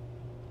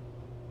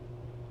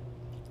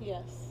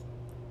 Yes.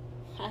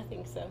 I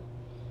think so.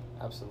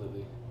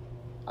 Absolutely.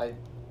 I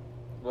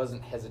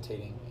wasn't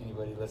hesitating.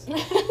 Anybody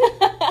listening?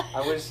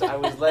 I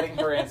was letting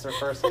her answer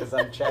first because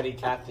I'm chatty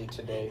Cathy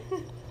today.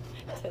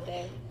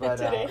 But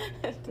Today.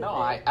 no,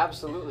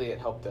 absolutely it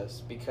helped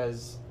us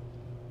because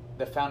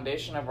the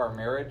foundation of our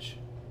marriage,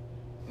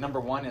 number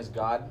one is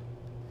God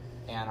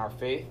and our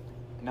faith.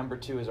 And number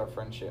two is our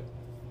friendship.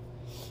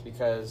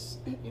 Because,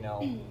 you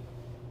know,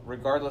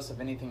 regardless of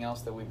anything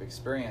else that we've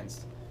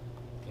experienced,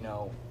 you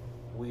know,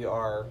 we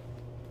are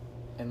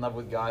in love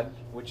with God,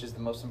 which is the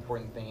most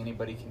important thing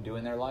anybody can do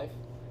in their life,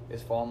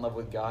 is fall in love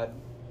with God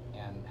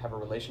and have a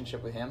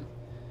relationship with Him.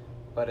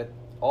 But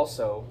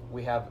also,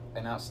 we have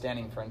an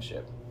outstanding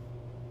friendship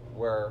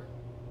where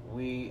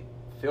we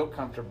feel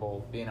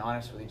comfortable being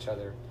honest with each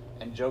other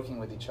and joking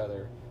with each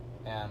other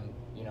and,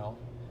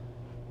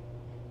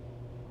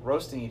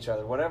 roasting each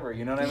other, whatever,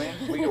 you know what I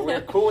mean?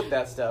 We're cool with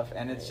that stuff,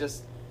 and it's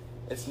just,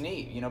 it's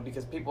neat,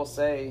 because people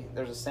say,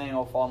 there's a saying,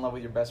 oh, fall in love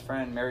with your best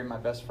friend, marry my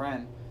best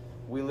friend.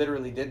 We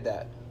literally did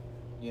that,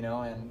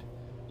 and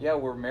yeah,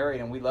 we're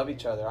married and we love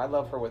each other. I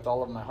love her with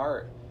all of my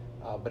heart,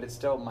 but it's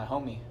still my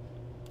homie,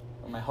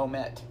 or my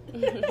homette.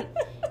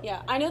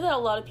 Yeah, I know that a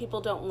lot of people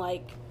don't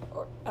like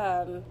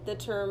the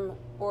term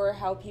or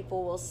how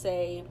people will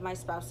say my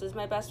spouse is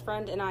my best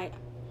friend, and I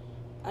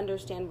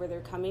understand where they're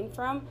coming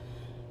from.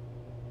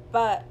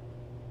 But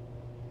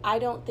I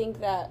don't think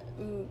that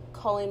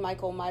calling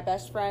Michael my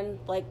best friend,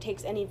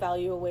 takes any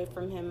value away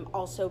from him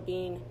also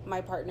being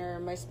my partner,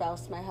 my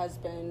spouse, my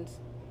husband,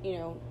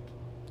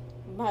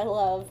 my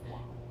love.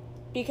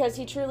 Because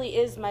he truly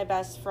is my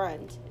best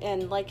friend.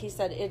 And like he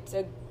said, it's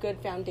a good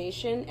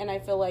foundation. And I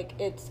feel like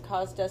it's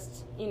caused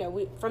us,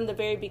 from the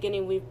very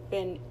beginning, we've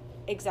been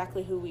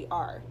exactly who we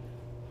are.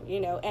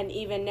 And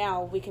even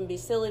now, we can be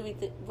silly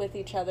with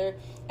each other.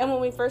 And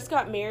when we first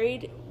got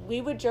married, we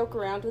would joke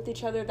around with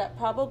each other that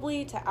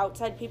probably to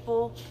outside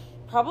people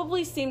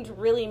probably seemed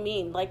really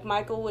mean. Like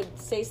Michael would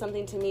say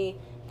something to me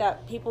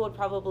that people would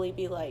probably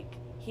be like,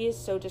 he is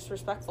so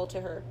disrespectful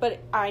to her. But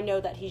I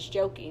know that he's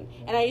joking.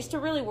 And I used to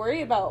really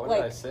worry about what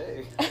did I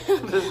say?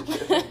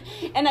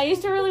 And I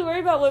used to really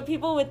worry about what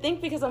people would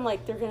think, because I'm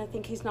like, they're going to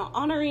think he's not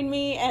honoring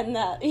me and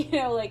that, he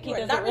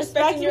doesn't not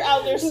respect your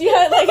elders.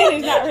 Yeah,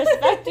 he's not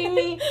respecting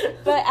me.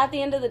 But at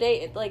the end of the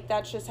day,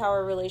 that's just how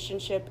our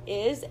relationship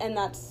is, and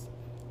that's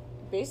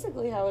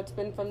basically how it's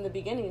been from the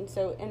beginning.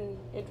 So, and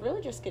it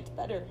really just gets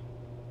better,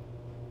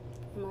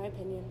 in my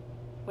opinion,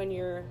 when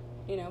you're,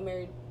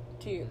 married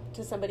to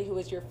somebody who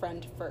was your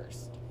friend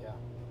first. Yeah.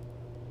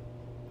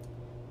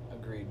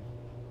 Agreed.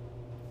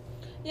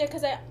 Yeah,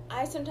 because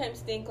I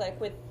sometimes think, the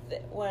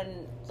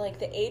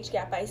age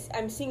gap,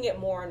 I'm seeing it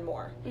more and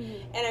more.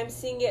 Mm-hmm. And I'm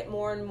seeing it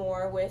more and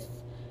more with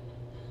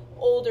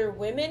older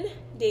women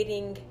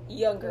dating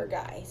younger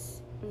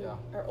guys. Yeah.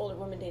 Or older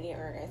women dating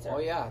younger guys. Or, Oh,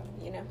 yeah.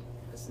 You know.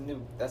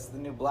 That's the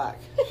new black.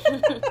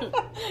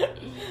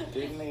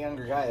 Dating a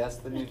younger guy, that's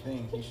the new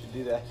thing. You should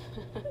do that.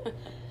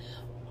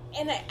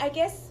 And I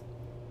guess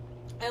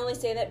I only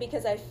say that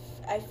because I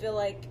feel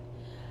like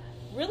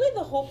really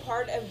the whole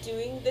part of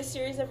doing this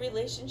series of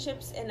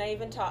relationships, and I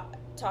even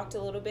talked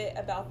a little bit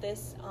about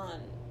this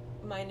on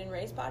mine and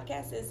Ray's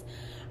podcast, is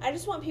I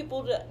just want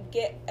people to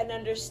get an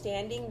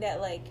understanding that,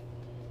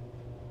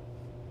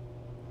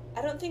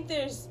 I don't think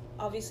there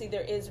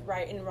is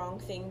right and wrong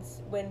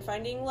things when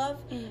finding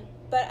love,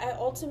 but I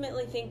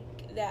ultimately think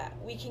that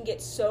we can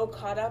get so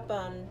caught up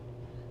on,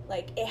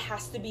 it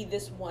has to be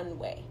this one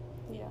way.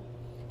 Yeah.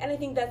 And I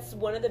think that's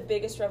one of the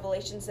biggest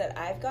revelations that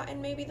I've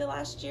gotten maybe the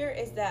last year,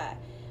 is that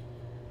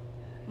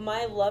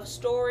my love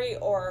story,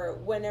 or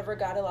whenever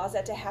God allows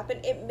that to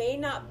happen, it may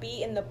not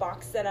be in the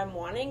box that I'm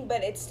wanting,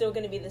 but it's still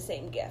going to be the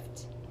same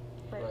gift.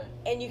 Right.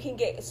 And you can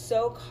get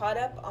so caught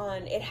up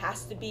on it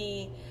has to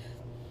be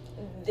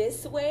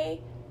this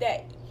way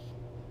that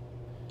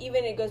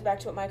even it goes back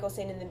to what Michael's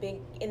saying in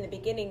the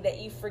beginning, that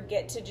you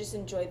forget to just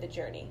enjoy the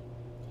journey.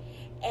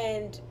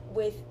 And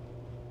with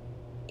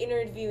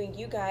interviewing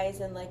you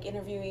guys and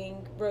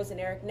interviewing Rose and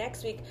Eric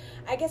next week,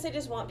 I guess I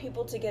just want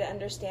people to get an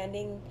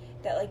understanding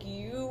that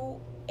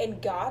you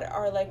and God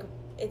are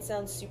it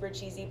sounds super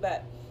cheesy,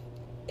 but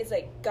it's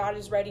God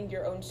is writing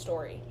your own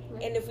story.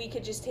 Right. And if we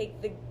could just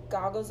take the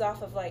goggles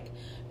off of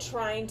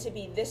trying to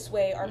be this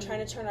way, or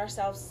trying to turn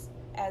ourselves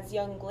as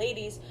young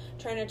ladies,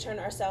 trying to turn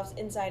ourselves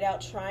inside out,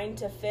 trying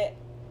to fit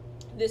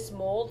this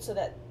mold so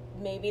that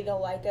maybe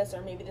they'll like us,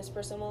 or maybe this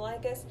person will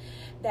like us,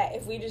 that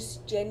if we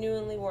just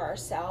genuinely were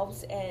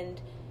ourselves and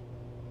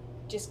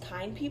just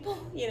kind people,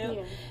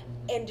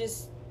 and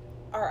just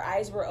our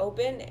eyes were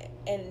open,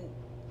 and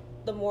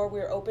the more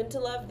we're open to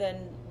love,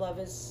 then love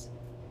is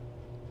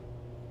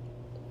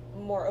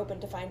more open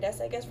to find us,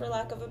 I guess, for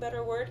lack of a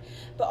better word.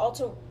 But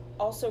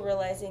also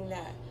realizing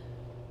that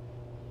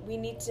we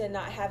need to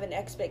not have an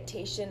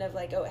expectation of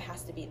it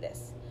has to be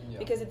this. Yeah.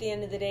 Because at the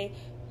end of the day,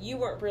 you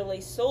weren't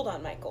really sold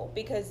on Michael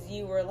because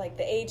you were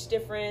the age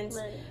difference.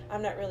 Right.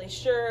 I'm not really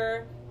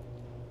sure.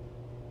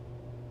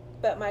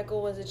 But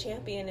Michael was a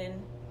champion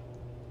and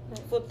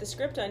flipped the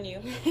script on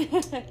you.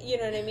 You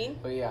know what I mean?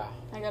 But yeah.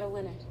 I gotta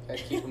win it.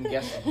 Gotta keep them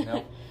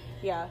guessing,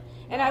 Yeah.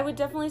 And I would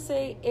definitely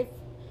say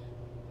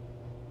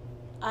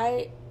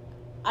I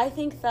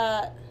think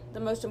that the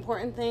most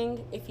important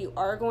thing, if you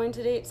are going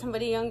to date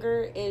somebody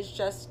younger, is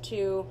just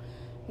to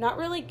not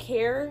really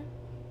care.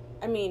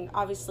 I mean,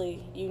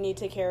 obviously, you need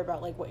to care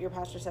about, what your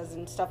pastor says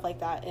and stuff like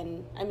that.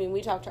 And, I mean,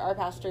 we talked to our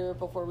pastor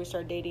before we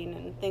started dating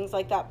and things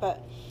like that.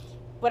 But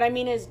what I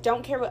mean is,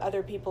 don't care what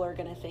other people are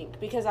going to think.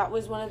 Because that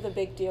was one of the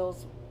big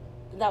deals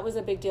that was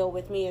a big deal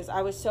with me, is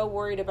I was so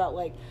worried about,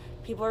 like,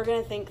 people are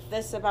going to think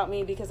this about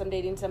me because I'm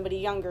dating somebody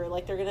younger.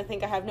 Like, they're going to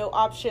think I have no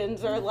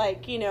options, or,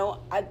 like, you know,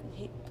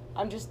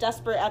 I'm just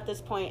desperate at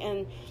this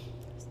point,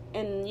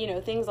 and, you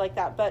know, things like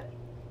that. But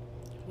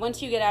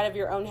once you get out of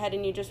your own head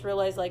and you just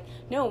realize, like,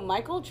 no,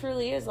 Michael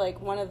truly is, like,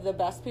 one of the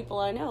best people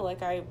I know.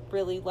 Like, I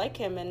really like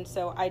him, and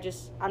so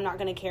I'm not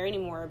going to care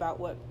anymore about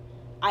what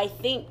I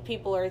think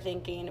people are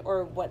thinking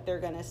or what they're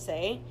going to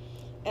say.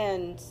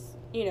 And,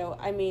 you know,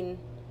 I mean,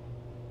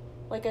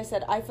 like I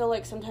said, I feel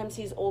like sometimes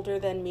he's older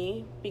than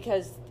me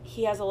because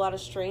he has a lot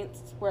of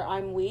strengths where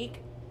I'm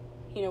weak,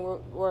 you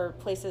know, or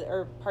places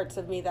or parts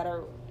of me that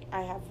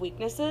I have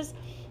weaknesses.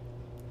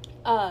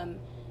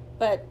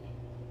 But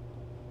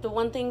the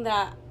one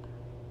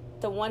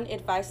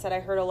advice that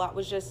I heard a lot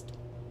was just,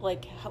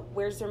 like,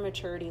 where's their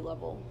maturity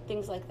level?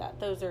 Things like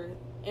that. Those are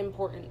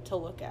important to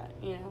look at,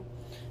 you know?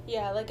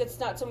 Yeah, like, it's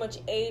not so much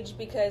age,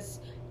 because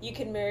you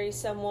can marry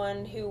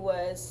someone who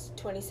was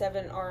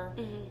 27 or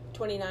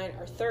 29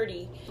 or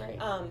 30,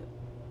 right?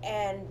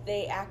 And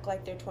they act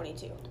like they're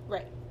 22,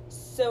 right?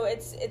 So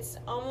it's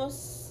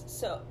almost,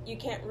 so you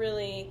can't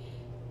really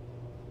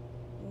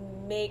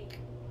make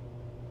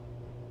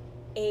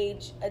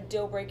age a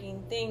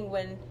deal-breaking thing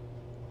when,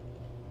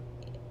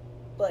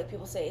 like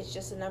people say, it's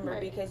just a number,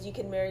 right. Because you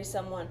can marry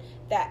someone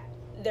that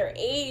their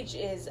age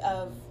is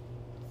of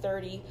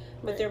 30,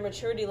 but right. their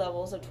maturity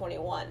level is of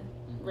 21.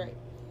 Right.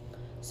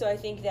 So I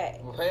think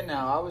that... Well, hey,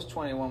 now, I was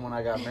 21 when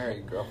I got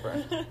married,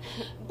 girlfriend.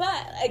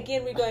 But,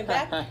 again, we're going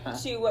back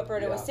to what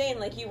Berta was Yeah. saying,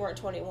 like, you weren't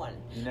 21.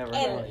 You never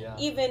And know, yeah.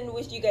 even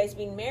with you guys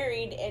being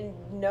married and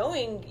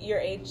knowing your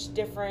age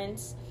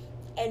difference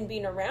and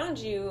being around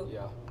you,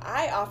 Yeah.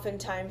 I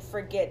oftentimes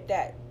forget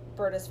that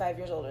Berta's 5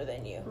 years older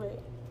than you. Right.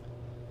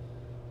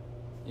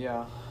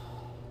 Yeah.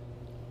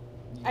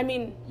 I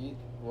mean...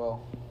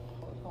 Well,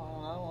 hold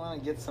on, I want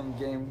to get some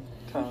game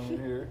time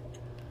here.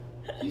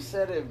 You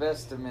said it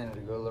best a minute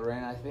ago,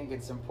 Lorraine. I think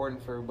it's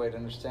important for everybody to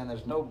understand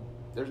there's no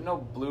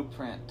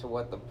blueprint to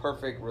what the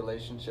perfect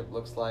relationship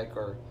looks like,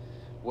 or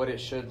what it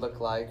should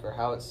look like, or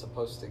how it's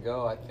supposed to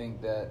go. I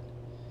think that,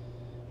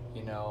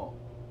 you know,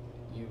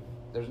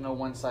 there's no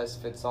one size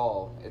fits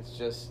all. It's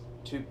just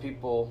two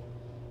people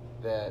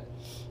that,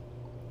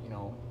 you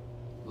know,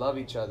 love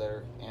each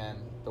other, and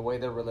the way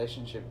their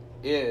relationship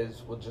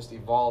is will just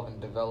evolve and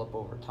develop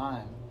over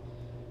time.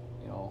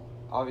 You know,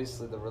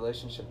 obviously the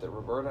relationship that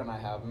Roberta and I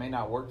have may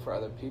not work for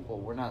other people.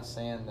 We're not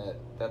saying that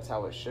that's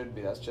how it should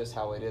be. That's just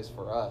how it is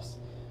for us.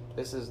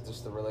 This is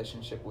just the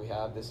relationship we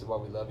have. This is why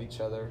we love each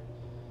other.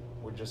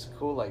 We're just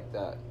cool like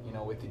that, you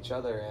know, with each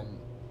other. And,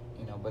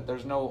 you know, but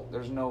there's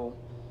no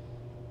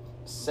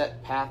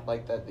set path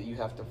like that you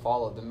have to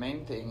follow. The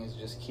main thing is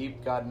just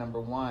keep God number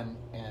one,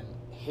 and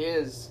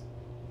his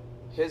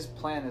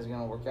plan is going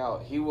to work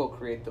out. He will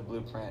create the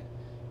blueprint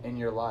in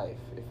your life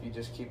if you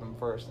just keep him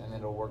first, and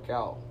it'll work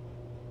out.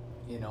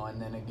 You know,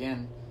 and then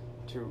again,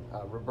 to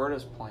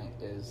Roberta's point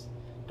is,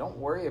 don't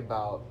worry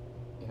about,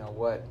 you know,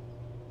 what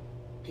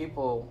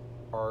people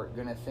are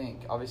going to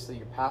think. Obviously,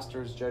 your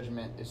pastor's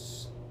judgment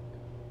is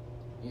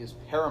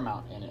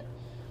paramount in it.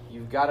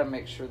 You've got to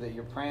make sure that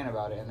you're praying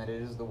about it and that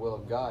it is the will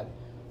of God.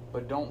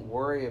 But don't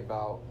worry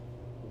about,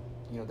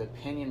 you know, the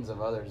opinions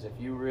of others. If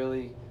you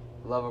really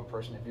love a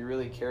person, if you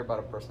really care about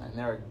a person, and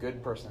they're a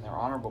good person, they're an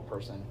honorable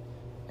person,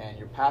 and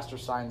your pastor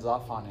signs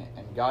off on it,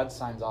 and God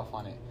signs off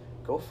on it,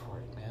 go for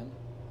it, man.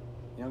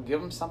 You know,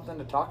 give them something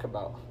to talk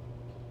about.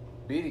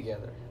 Be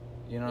together.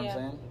 You know what I'm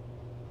saying?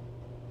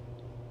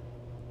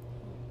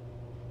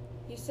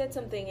 You said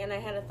something, and I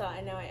had a thought,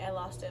 and now I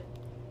lost it.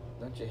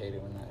 Don't you hate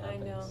it when that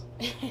happens?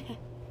 I know.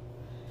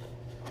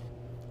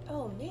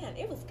 Oh, man,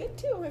 it was good,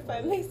 too, if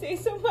I may say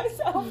so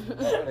myself.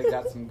 I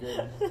got some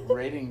good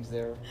ratings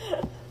there.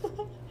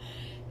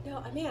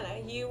 No,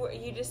 man,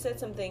 you just said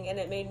something, and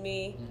it made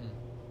me...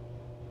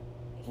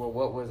 Mm-hmm. Well,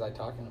 what was I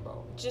talking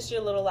about? Just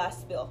your little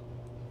last spiel.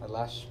 My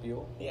last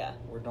spiel? Yeah.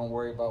 Where don't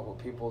worry about what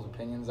people's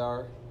opinions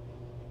are.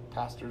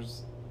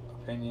 Pastor's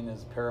opinion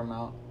is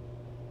paramount.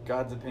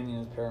 God's opinion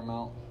is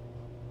paramount.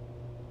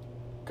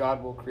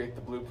 God will create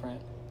the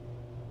blueprint.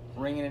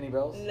 Ringing any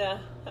bells? No,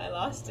 I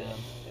lost it.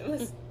 It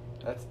was...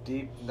 That's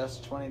deep. That's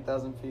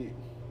 20,000 feet.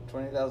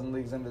 20,000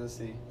 leagues under the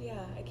sea.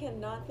 Yeah, I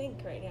cannot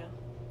think right now.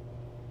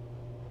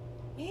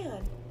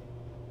 Man.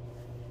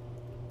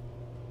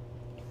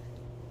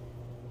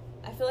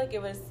 I feel like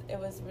it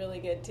was really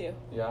good too.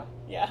 Yeah?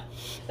 Yeah.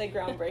 Like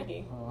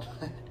groundbreaking. Oh,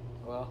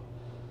 well,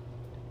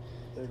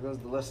 there goes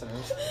the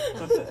listeners.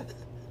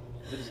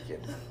 Just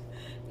kidding.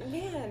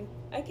 Man,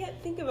 I can't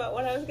think about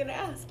what I was going to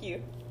ask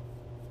you.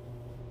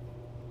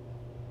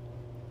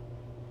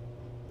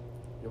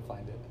 You'll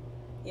find it.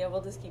 Yeah,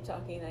 we'll just keep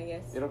talking, I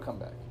guess. It'll come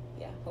back.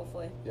 Yeah,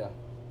 hopefully. Yeah.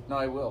 No,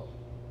 I will.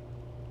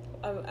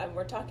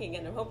 We're talking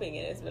and I'm hoping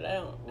it is, but I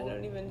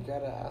don't even... You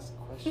gotta ask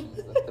questions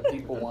that the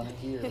people want to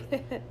hear.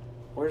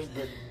 Where's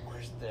the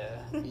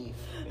beef?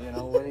 You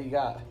know, what do you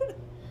got?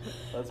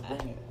 Let's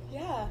bring it.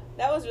 Yeah,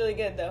 that was really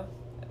good though,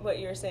 what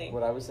you were saying.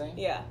 What I was saying?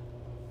 Yeah.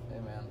 Hey,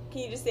 man.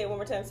 Can you just say it one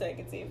more time so I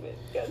can see if it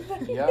goes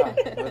back? Yeah,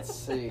 let's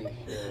see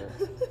here.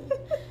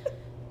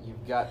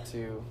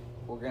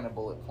 we're going to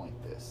bullet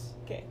point this.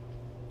 Okay.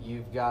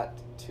 You've got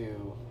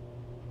to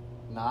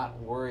not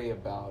worry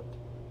about,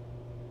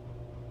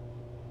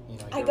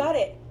 I got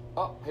it.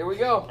 Oh, here we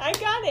go. I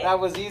got it. That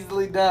was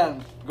easily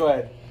done. Go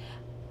ahead.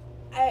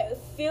 I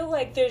feel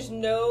like there's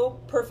no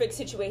perfect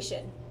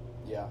situation.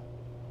 Yeah.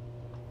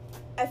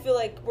 I feel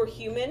like we're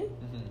human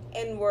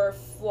and we're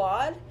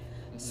flawed.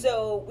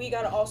 So we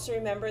got to also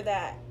remember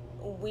that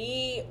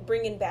we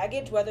bring in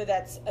baggage, whether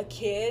that's a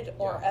kid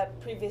or a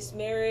previous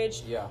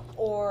marriage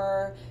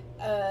or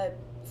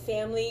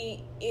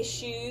family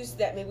issues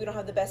that maybe we don't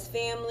have the best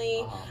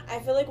family. I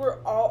feel like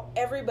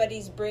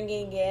everybody's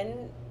bringing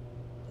in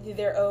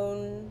their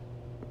own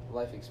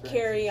life experience,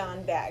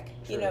 carry-on bag,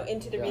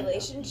 into the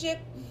relationship.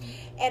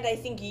 And I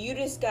think you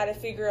just got to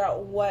figure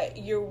out what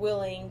you're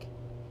willing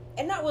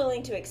and not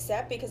willing to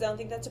accept, because I don't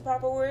think that's a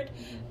proper word,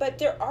 but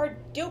there are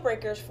deal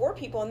breakers for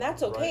people, and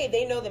that's okay. Right.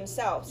 They know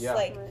themselves. Yeah.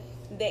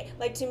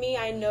 To me,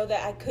 I know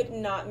that I could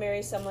not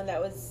marry someone that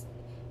was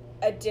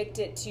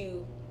addicted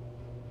to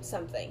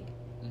something,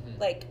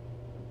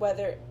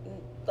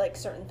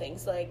 certain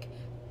things, like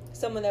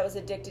someone that was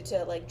addicted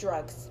to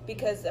drugs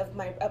because of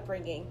my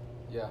upbringing.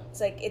 Yeah.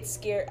 It's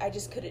scary. I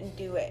just couldn't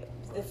do it.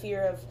 The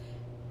fear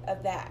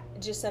of that,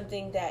 just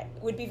something that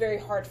would be very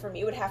hard for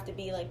me. It would have to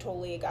be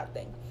totally a God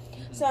thing.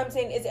 So I'm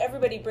saying is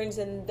everybody brings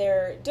in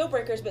their deal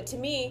breakers, but to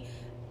me,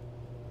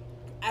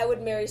 I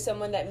would marry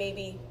someone that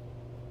maybe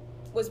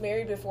was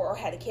married before or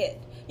had a kid.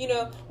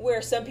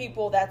 Where some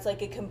people that's a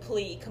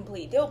complete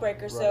deal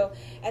breaker. Right. So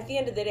at the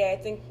end of the day, I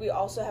think we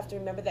also have to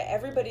remember that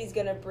everybody's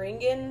going to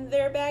bring in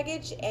their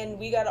baggage, and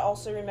we got to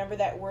also remember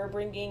that we're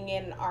bringing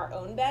in our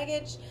own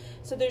baggage.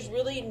 So there's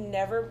really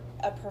never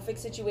a perfect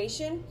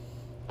situation.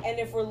 And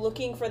if we're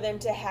looking for them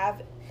to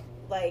have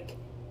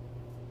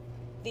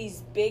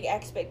these big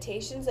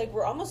expectations,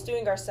 we're almost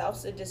doing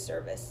ourselves a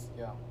disservice.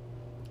 Yeah.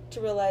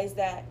 To realize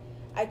that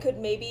I could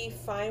maybe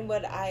find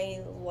what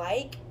I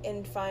like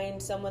and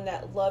find someone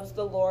that loves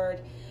the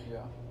Lord.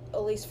 Yeah.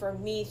 At least for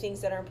me,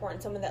 things that are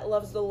important. Someone that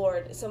loves the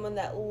Lord, someone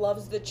that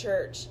loves the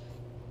church,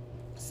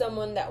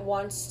 someone that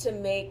wants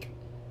to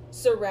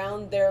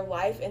surround their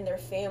life and their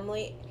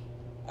family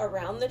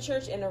around the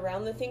church and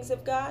around the things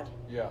of God.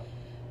 Yeah.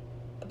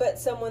 But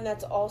someone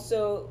that's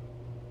also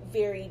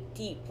very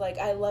deep.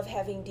 I love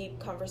having deep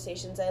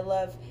conversations. I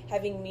love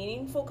having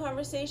meaningful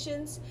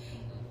conversations.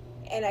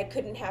 And I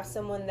couldn't have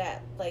someone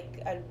that,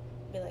 I'd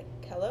be like,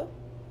 hello?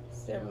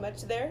 Is there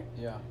much there?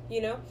 Yeah.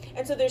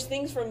 And so there's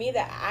things for me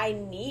that I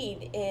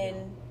need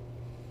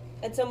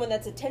and someone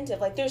that's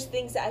attentive. There's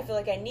things that I feel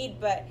like I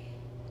need, but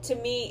to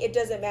me, it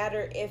doesn't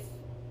matter if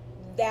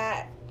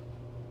that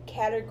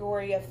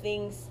category of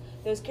things,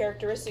 those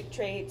characteristic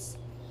traits,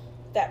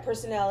 that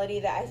personality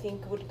that I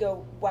think would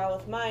go well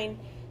with mine,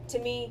 to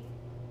me,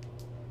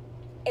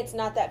 it's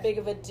not that big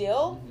of a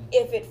deal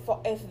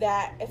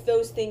if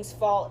those things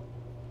fall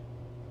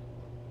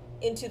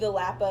into the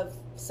lap of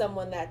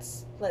someone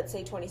that's, let's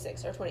say,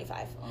 26 or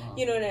 25.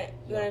 You know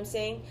what I'm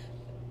saying?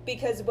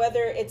 Because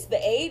whether it's the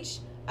age,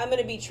 I'm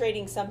going to be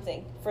trading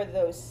something for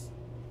those.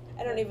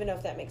 I don't even know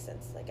if that makes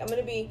sense. I'm going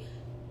to be,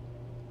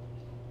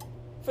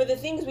 for the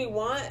things we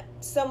want,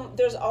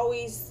 there's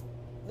always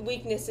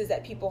weaknesses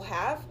that people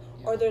have,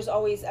 or there's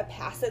always a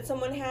past that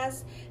someone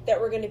has that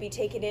we're going to be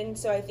taken in.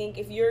 So I think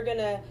if you're going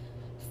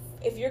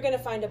to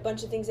find a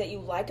bunch of things that you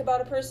like about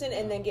a person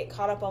and then get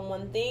caught up on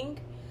one thing,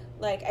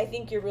 I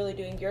think you're really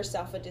doing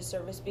yourself a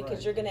disservice,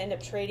 because you're going to end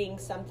up trading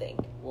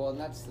something. Well, and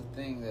that's the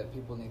thing that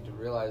people need to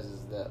realize,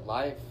 is that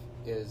life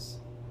is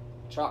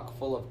chock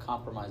full of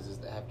compromises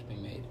that have to be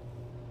made.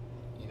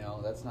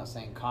 That's not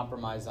saying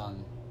compromise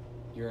on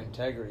your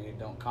integrity,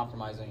 don't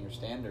compromise on your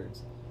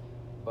standards,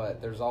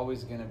 but you're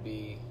always going to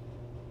be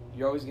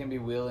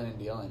wheeling and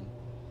dealing,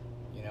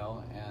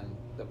 and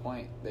the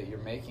point that you're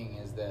making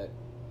is that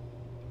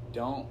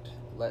don't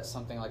let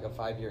something like a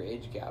 5-year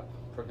age gap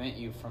prevent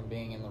you from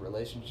being in the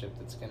relationship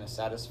that's going to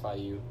satisfy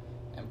you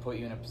and put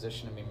you in a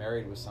position to be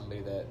married with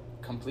somebody that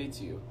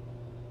completes you,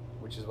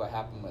 which is what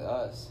happened with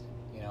us,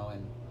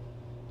 and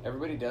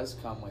everybody does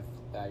come with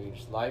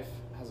baggage. Life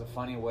has a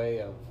funny way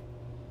of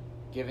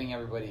giving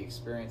everybody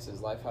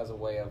experiences. Life has a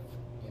way of,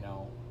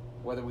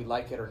 whether we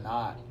like it or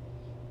not,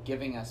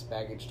 giving us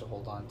baggage to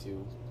hold on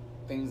to.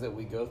 Things that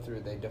we go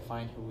through, they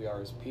define who we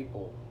are as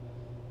people.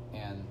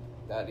 And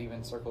that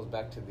even circles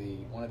back to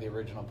one of the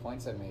original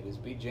points I made, is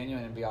be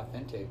genuine and be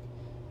authentic.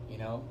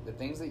 The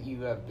things that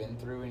you have been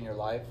through in your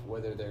life,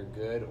 whether they're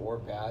good or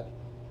bad,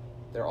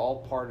 they're all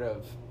part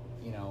of,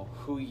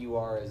 who you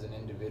are as an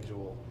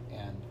individual,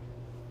 and,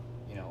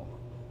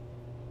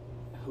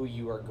 who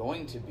you are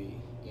going to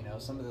be.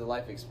 Some of the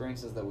life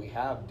experiences that we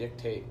have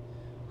dictate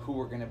who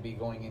we're going to be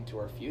going into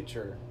our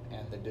future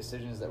and the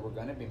decisions that we're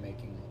going to be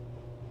making.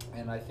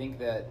 And I think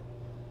that,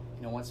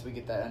 once we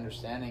get that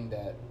understanding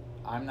that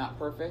I'm not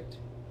perfect,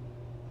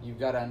 you've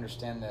got to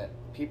understand that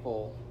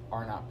people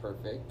are not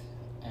perfect.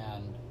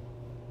 And,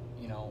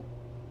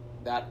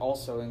 that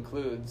also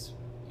includes,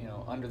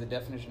 under the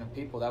definition of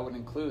people, that would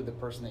include the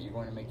person that you're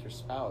going to make your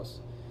spouse.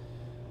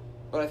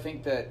 But I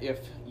think that if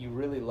you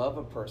really love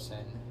a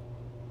person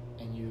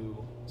and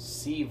you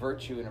see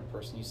virtue in a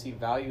person, you see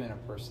value in a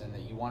person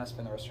that you want to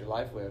spend the rest of your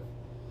life with,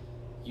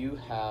 you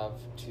have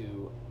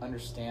to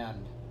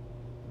understand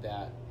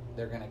that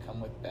they're going to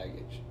come with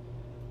baggage,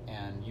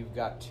 and you've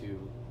got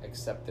to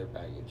accept their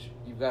baggage.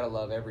 You've got to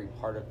love every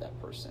part of that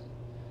person.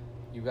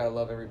 You've got to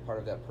love every part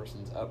of that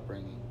person's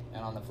upbringing.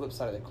 And on the flip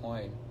side of the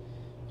coin,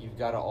 you've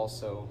got to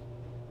also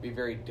be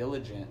very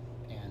diligent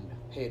and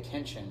pay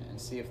attention and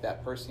see if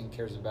that person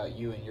cares about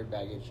you and your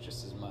baggage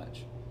just as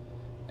much.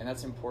 And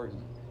that's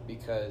important,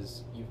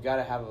 because you've got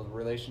to have a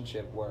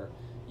relationship where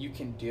you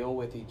can deal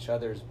with each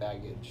other's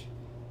baggage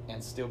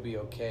and still be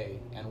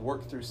okay, and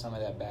work through some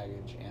of that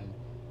baggage, and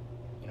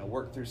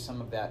work through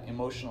some of that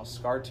emotional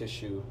scar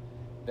tissue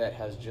that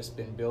has just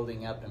been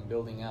building up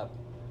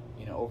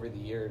over the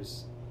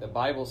years. The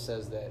Bible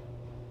says that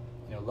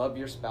love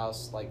your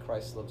spouse like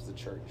Christ loves the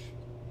church.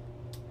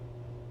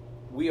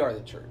 We are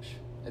the church.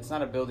 It's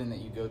not a building that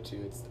you go to.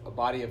 It's a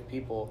body of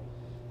people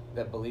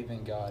that believe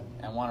in God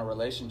and want a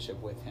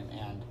relationship with Him.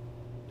 And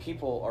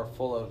people are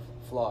full of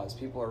flaws.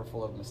 People are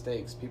full of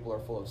mistakes. People are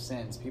full of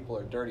sins. People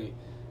are dirty.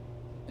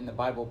 In the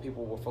Bible,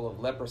 people were full of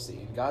leprosy,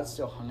 and God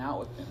still hung out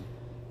with them.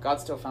 God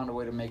still found a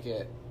way to make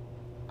it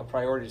a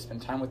priority to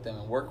spend time with them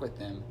and work with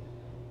them.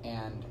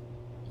 And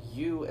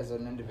you as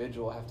an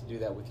individual have to do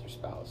that with your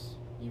spouse.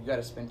 You've got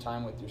to spend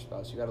time with your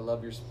spouse. You've got to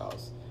love your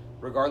spouse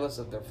regardless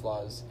of their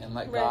flaws, and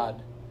let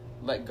God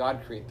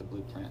create the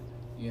blueprint.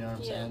 You know what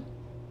I'm saying?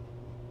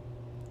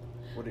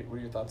 What are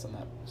your thoughts on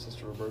that,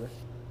 Sister Roberta?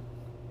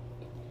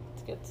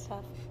 It's good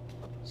stuff.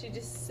 She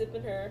just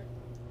sipping her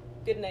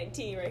good night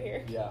tea right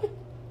here.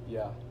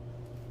 Yeah.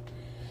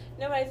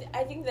 No, but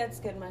I think that's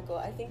good, Michael.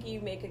 I think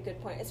you make a good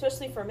point,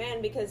 especially for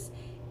men, because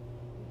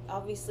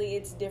obviously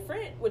it's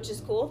different, which is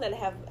cool that I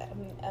have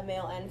a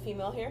male and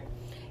female here.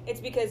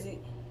 It's because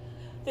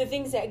the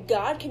things that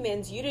God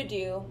commands you to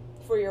do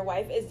for your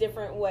wife is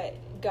different what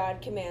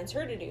God commands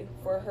her to do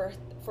for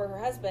her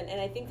husband.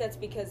 And I think that's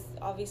because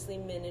obviously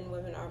men and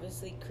women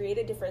obviously create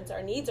a difference.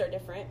 Our needs are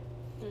different.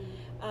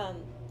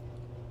 Mm-hmm.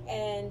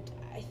 And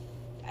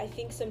I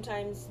think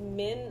sometimes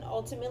men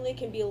ultimately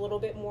can be a little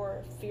bit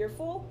more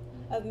fearful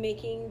of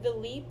making the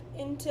leap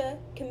into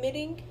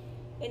committing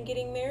and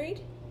getting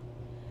married.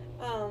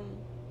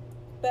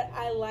 But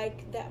I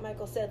like that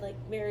Michael said, like,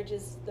 marriage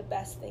is the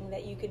best thing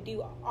that you could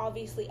do,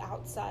 obviously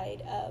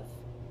outside of,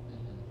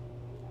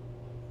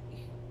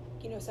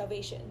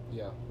 salvation.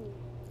 Yeah.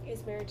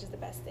 Is marriage is the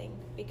best thing,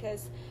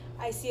 because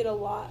I see it a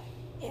lot,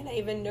 and I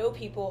even know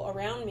people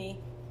around me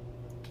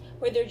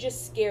where they're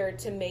just scared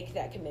to make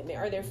that commitment,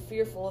 or they're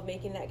fearful of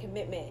making that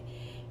commitment.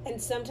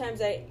 And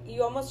sometimes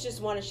you almost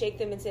just want to shake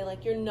them and say,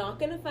 like, you're not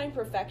going to find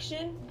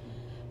perfection.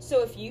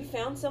 So if you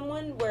found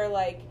someone where,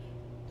 like,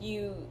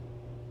 you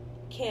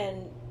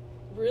can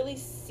really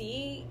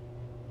see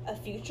a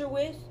future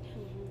with,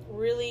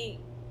 really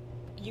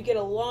you get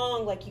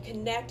along, like you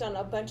connect on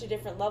a bunch of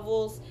different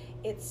levels,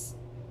 it's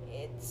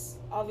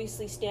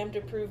obviously stamped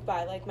approved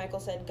by, like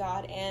Michael said,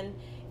 God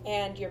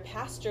and your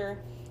pastor.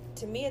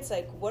 To me, it's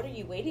like, what are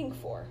you waiting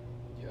for?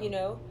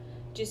 Yeah.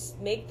 Just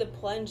make the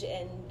plunge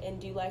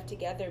and do life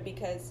together,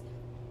 because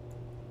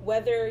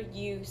whether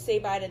you say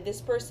bye to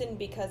this person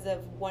because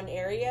of one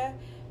area,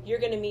 you're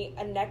going to meet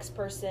a next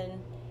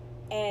person,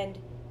 and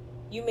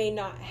you may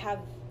not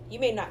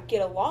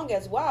get along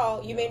as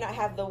well. You may not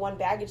have the one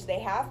baggage they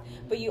have,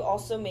 but you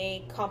also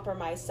may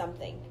compromise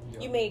something.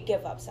 You may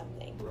give up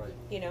something, right?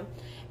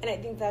 And I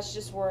think that's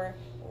just where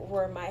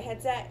my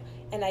head's at.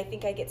 And I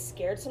think I get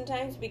scared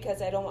sometimes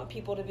because I don't want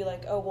people to be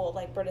like, oh, well,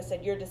 like Britta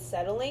said, you're just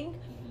settling.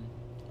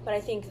 Mm-hmm. But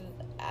I think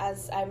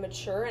as I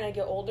mature and I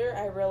get older,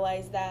 I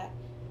realize that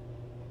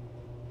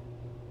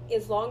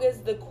as long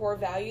as the core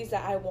values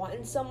that I want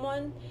in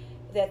someone,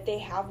 that they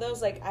have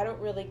those, like, I don't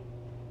really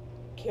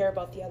care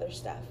about the other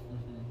stuff.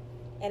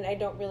 Mm-hmm. And I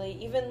don't really,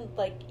 even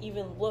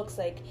looks,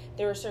 like,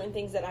 there are certain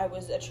things that I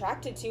was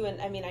attracted to,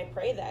 and I mean, I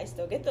pray that I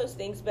still get those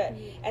things, but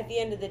at the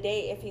end of the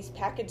day, if he's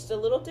packaged a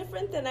little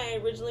different than I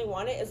originally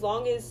wanted, as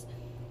long as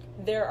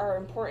there are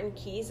important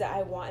keys that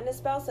I want in a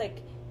spouse,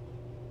 like,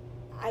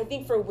 I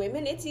think for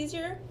women it's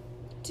easier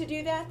to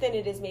do that than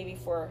it is maybe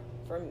for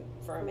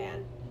a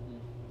man.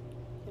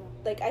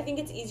 Like, I think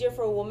it's easier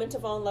for a woman to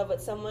fall in love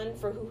with someone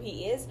for who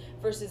he is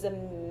versus a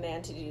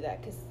man to do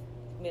that, because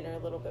men are a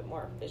little bit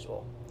more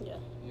visual. Yeah,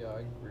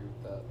 I agree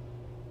with that.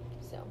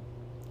 So,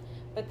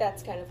 but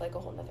that's kind of like a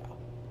whole nother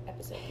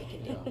episode we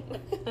can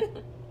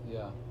do.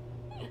 Yeah.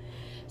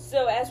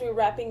 So, as we're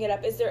wrapping it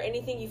up, is there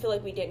anything you feel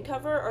like we didn't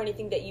cover, or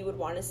anything that you would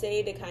want to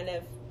say to kind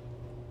of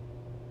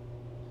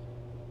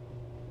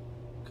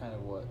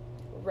what?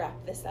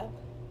 Wrap this up.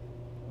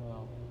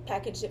 Well,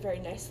 packaged it very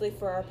nicely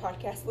for our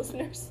podcast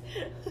listeners.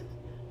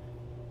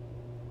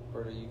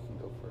 Berta, you can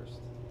go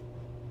first.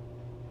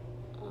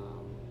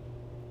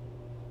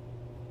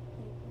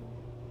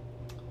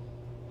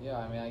 Yeah,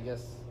 I mean, I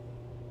guess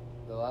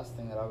the last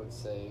thing that I would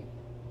say,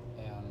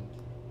 and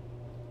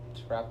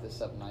to wrap this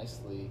up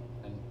nicely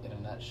and in a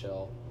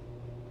nutshell,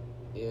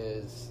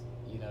 is,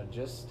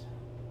 just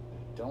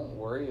don't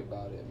worry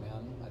about it,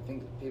 man. I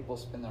think people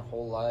spend their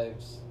whole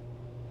lives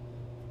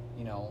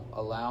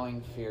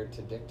allowing fear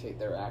to dictate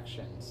their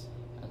actions.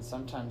 And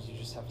sometimes you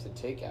just have to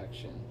take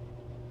action.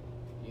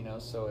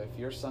 So if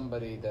you're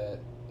somebody that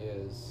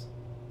is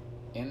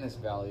in this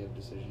valley of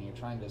decision, you're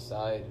trying to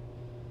decide,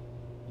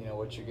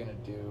 what you're going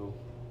to do,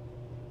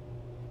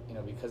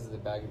 because of the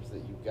baggage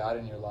that you've got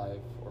in your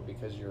life, or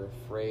because you're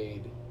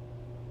afraid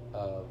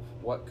of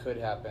what could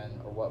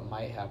happen or what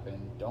might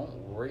happen, don't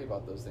worry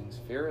about those things.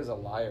 Fear is a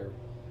liar.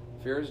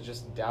 Fear is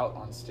just doubt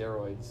on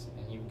steroids,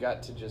 and you've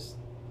got to just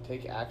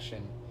take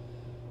action,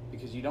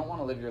 because you don't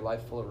want to live your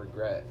life full of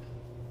regret.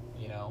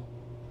 You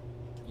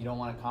don't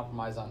want to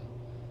compromise on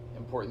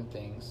important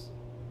things.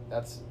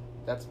 That's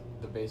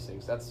the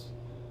basics. That's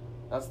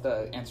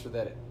the answer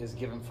that is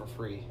given for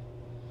free.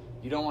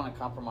 You don't want to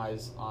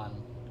compromise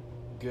on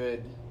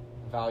good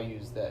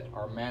values that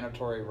are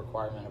mandatory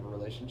requirement of a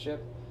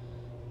relationship,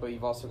 but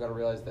you've also got to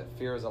realize that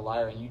fear is a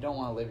liar, and you don't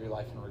want to live your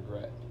life in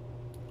regret.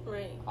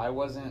 Right. I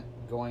wasn't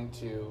going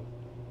to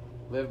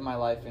live my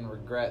life in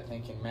regret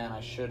thinking, man,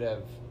 I should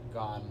have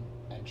gone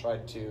and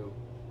tried to,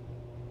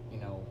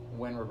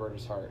 win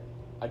Roberta's heart.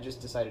 I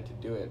just decided to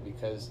do it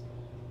because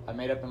I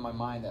made up in my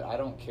mind that I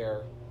don't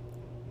care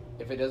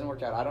if it doesn't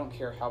work out. I don't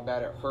care how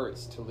bad it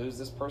hurts to lose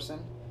this person,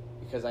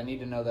 because I need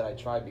to know that I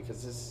tried,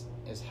 because this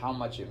is how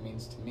much it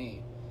means to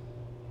me.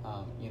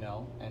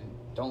 And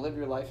don't live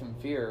your life in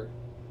fear.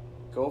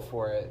 Go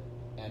for it,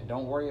 and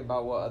don't worry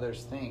about what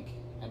others think,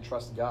 and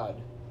trust God,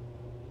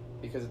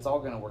 because it's all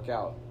going to work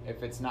out.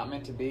 If it's not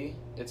meant to be,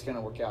 it's going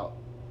to work out.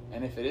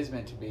 And if it is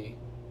meant to be,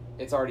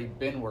 it's already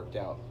been worked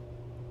out,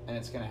 and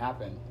it's going to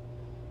happen.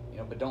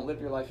 But don't live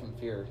your life in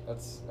fear.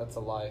 That's a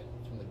lie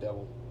from the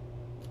devil.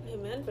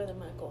 Amen, Brother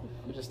Michael.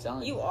 I'm just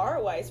telling you. You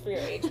are wise for your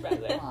age,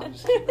 brother. No, I'm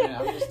just keeping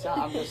it.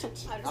 I'm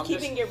just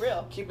keeping it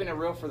real. Keeping it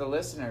real for the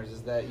listeners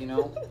is that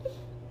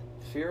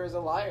fear is a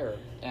liar,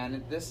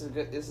 and this is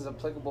good. This is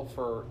applicable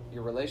for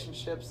your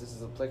relationships. This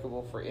is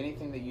applicable for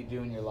anything that you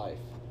do in your life.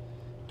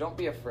 Don't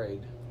be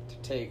afraid to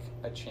take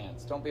a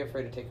chance. Don't be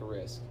afraid to take a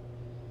risk,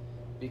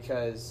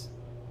 because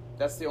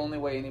that's the only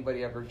way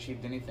anybody ever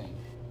achieved anything.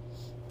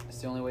 It's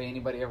the only way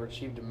anybody ever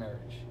achieved a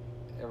marriage,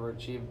 ever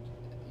achieved,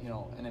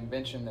 an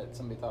invention that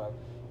somebody thought of,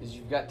 is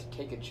you've got to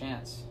take a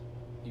chance.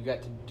 You've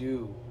got to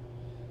do,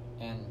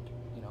 and,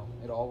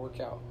 it all worked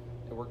out.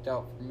 It worked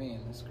out for me,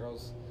 and this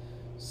girl's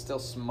still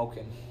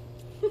smoking,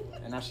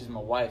 and now she's my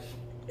wife.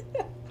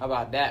 How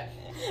about that?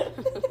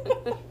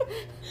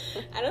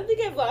 I don't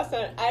think I've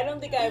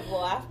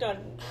laughed on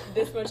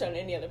this much on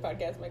any other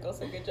podcast, Michael,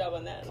 so good job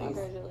on that.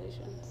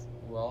 Congratulations.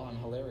 Well, I'm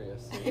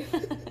hilarious.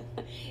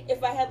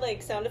 If I had,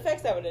 sound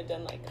effects, I would have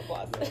done,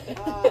 applause.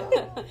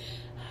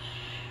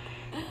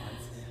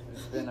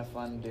 It's been a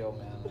fun deal,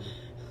 man.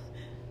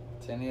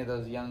 To any of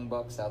those young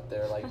bucks out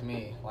there like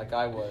me, like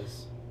I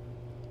was,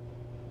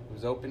 it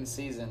was open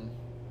season.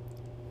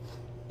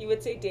 You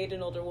would say date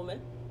an older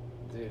woman?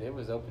 Dude, it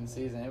was open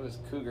season. It was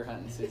cougar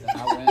hunting season.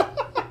 I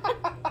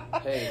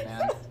went, hey,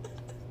 man.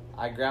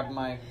 I grabbed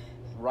my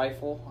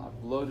rifle.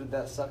 I loaded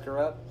that sucker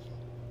up.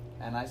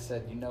 And I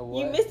said, you know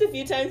what? You missed a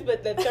few times,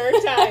 but the third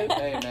time.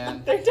 Hey,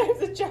 man. Third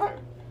time's a charm.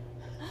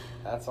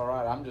 That's all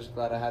right. I'm just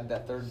glad I had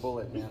that third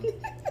bullet, man.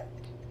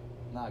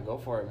 Nah, go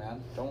for it,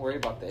 man. Don't worry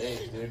about the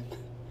age, dude.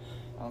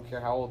 I don't care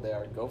how old they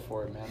are. Go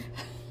for it, man.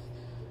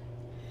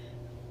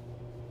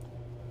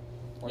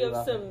 You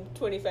have some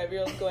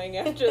 25-year-olds going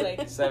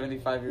after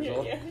 75 years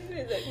old. Yeah.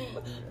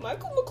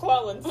 Michael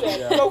McClellan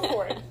said, go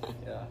for it.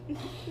 Yeah.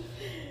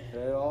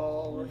 It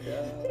all worked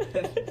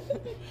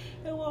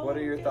out. What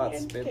are your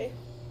thoughts, babe? Okay.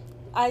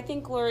 I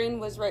think Lorraine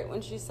was right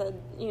when she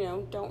said,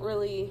 don't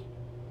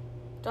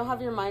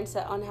have your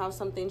mindset on how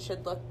something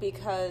should look,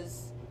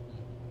 because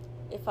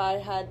if I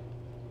had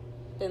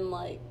been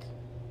like,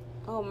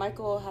 oh,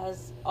 Michael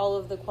has all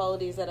of the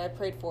qualities that I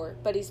prayed for,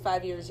 but he's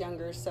 5 years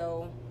younger,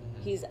 so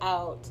he's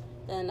out,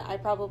 then I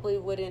probably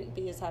wouldn't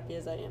be as happy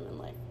as I am in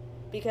life.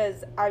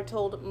 Because I've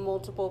told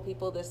multiple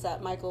people this,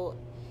 that Michael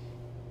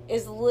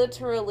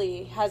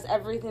has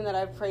everything that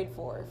I've prayed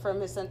for, from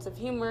his sense of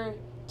humor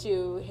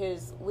to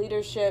his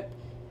leadership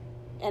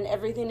and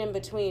everything in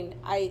between.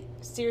 I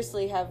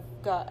seriously have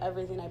got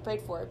everything I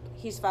prayed for.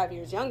 He's 5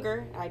 years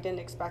younger. I didn't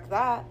expect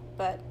that,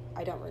 but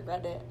I don't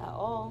regret it at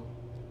all.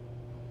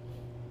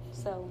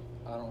 So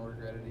I don't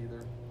regret it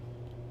either.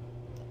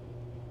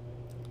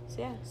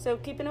 So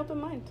keep an open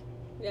mind.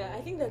 Yeah,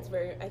 I think that's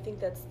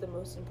the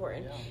most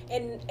important. Yeah.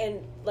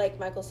 And like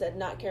Michael said,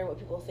 not caring what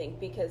people think,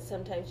 because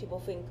sometimes people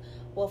think,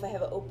 well, if I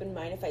have an open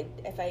mind,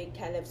 if I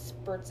kind of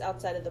spurts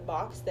outside of the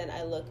box, then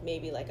I look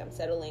maybe like I'm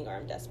settling or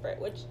I'm desperate,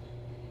 which,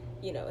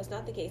 is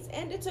not the case.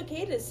 And it's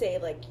okay to say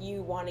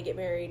you want to get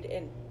married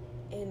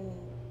and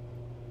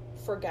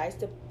for guys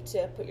to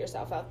put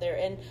yourself out there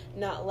and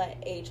not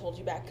let age hold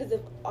you back.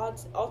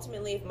 Because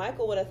ultimately, if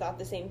Michael would have thought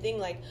the same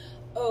thing,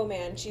 oh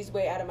man, she's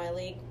way out of my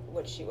league,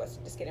 which she was,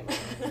 just kidding.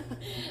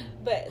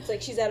 But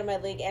it's she's out of my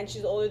league and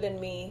she's older than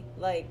me,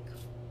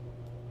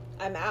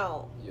 I'm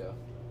out. Yeah.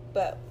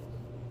 But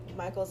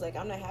Michael's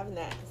I'm not having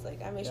that. It's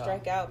I may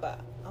strike out,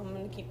 but I'm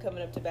going to keep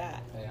coming up to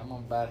bat. Hey, I'm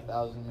on bat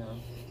 1,000 now.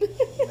 Make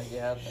it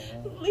happen,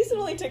 man. At least it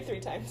only took 3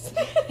 times.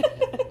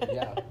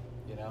 Yeah,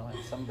 you know,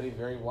 and somebody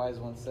very wise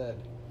once said,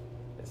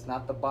 it's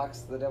not the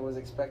box that I was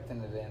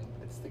expecting it in,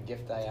 it's the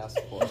gift I asked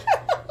for.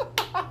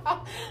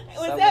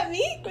 Was that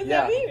me? Was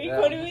that me? Are you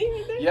quoting me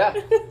right there? Yeah.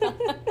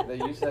 That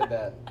you said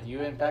that.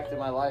 You impacted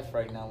my life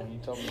right now when you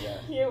told me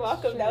that. You're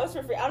welcome. That was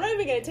for free. I'm not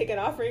even going to take an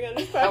offering on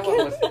this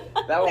podcast.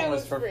 That one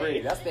was for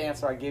free. That's the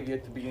answer I gave you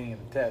at the beginning of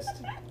the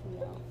test.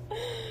 No.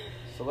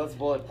 So let's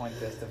bullet point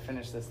this to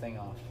finish this thing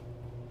off.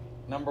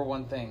 Number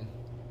one thing,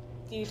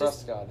 You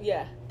trust God.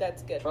 Yeah,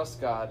 that's good.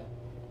 Trust God.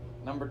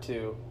 Number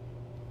 2,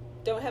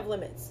 Don't have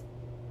limits.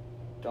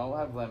 don't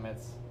have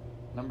limits.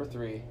 Number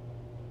 3,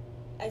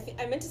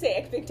 I meant to say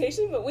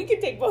expectation, but we could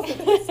take both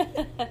of those.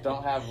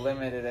 don't have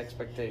limited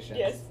expectations.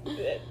 Yes,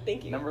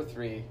 thank you. Number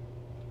 3,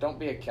 don't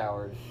be a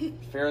coward.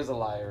 Fear is a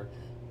liar.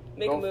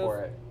 Make Go a move. for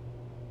it.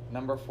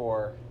 Number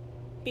 4,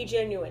 Be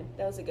genuine.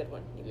 That was a good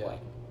one. Good yeah,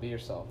 point. be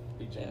yourself.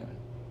 Be genuine.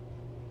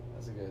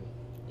 That's a good.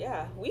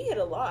 Yeah, we hit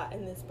a lot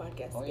in this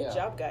podcast. Oh, Good yeah.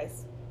 job,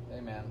 guys.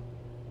 Hey, man.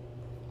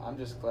 I'm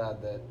just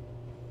glad that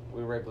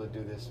we were able to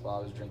do this while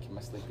I was drinking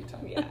my sleepy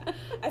time. Yeah.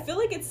 I feel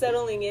like it's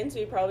settling in, so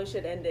we probably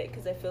should end it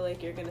because I feel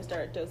like you're going to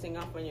start dozing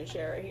off on your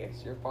chair right here.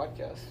 It's your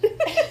podcast.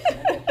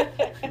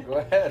 Go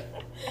ahead.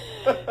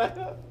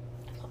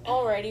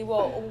 Alrighty,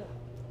 well,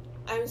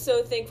 I'm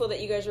so thankful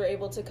that you guys were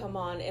able to come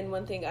on, and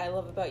one thing I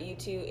love about you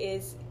two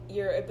is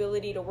your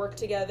ability to work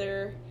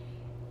together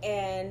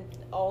and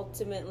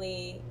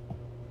ultimately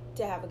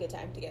to have a good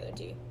time together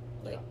too.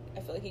 Like, I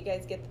feel like you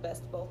guys get the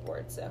best of both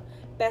worlds, so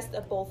best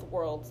of both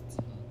worlds.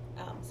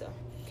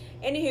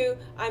 Anywho,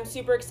 I'm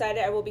super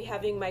excited. I will be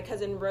having my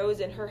cousin Rose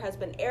and her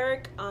husband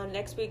Eric on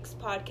next week's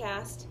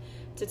podcast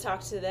to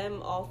talk to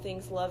them all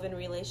things love and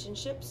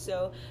relationships.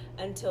 So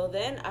until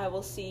then, I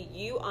will see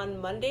you on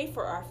Monday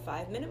for our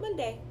 5-Minute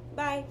Monday.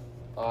 Bye.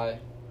 Bye.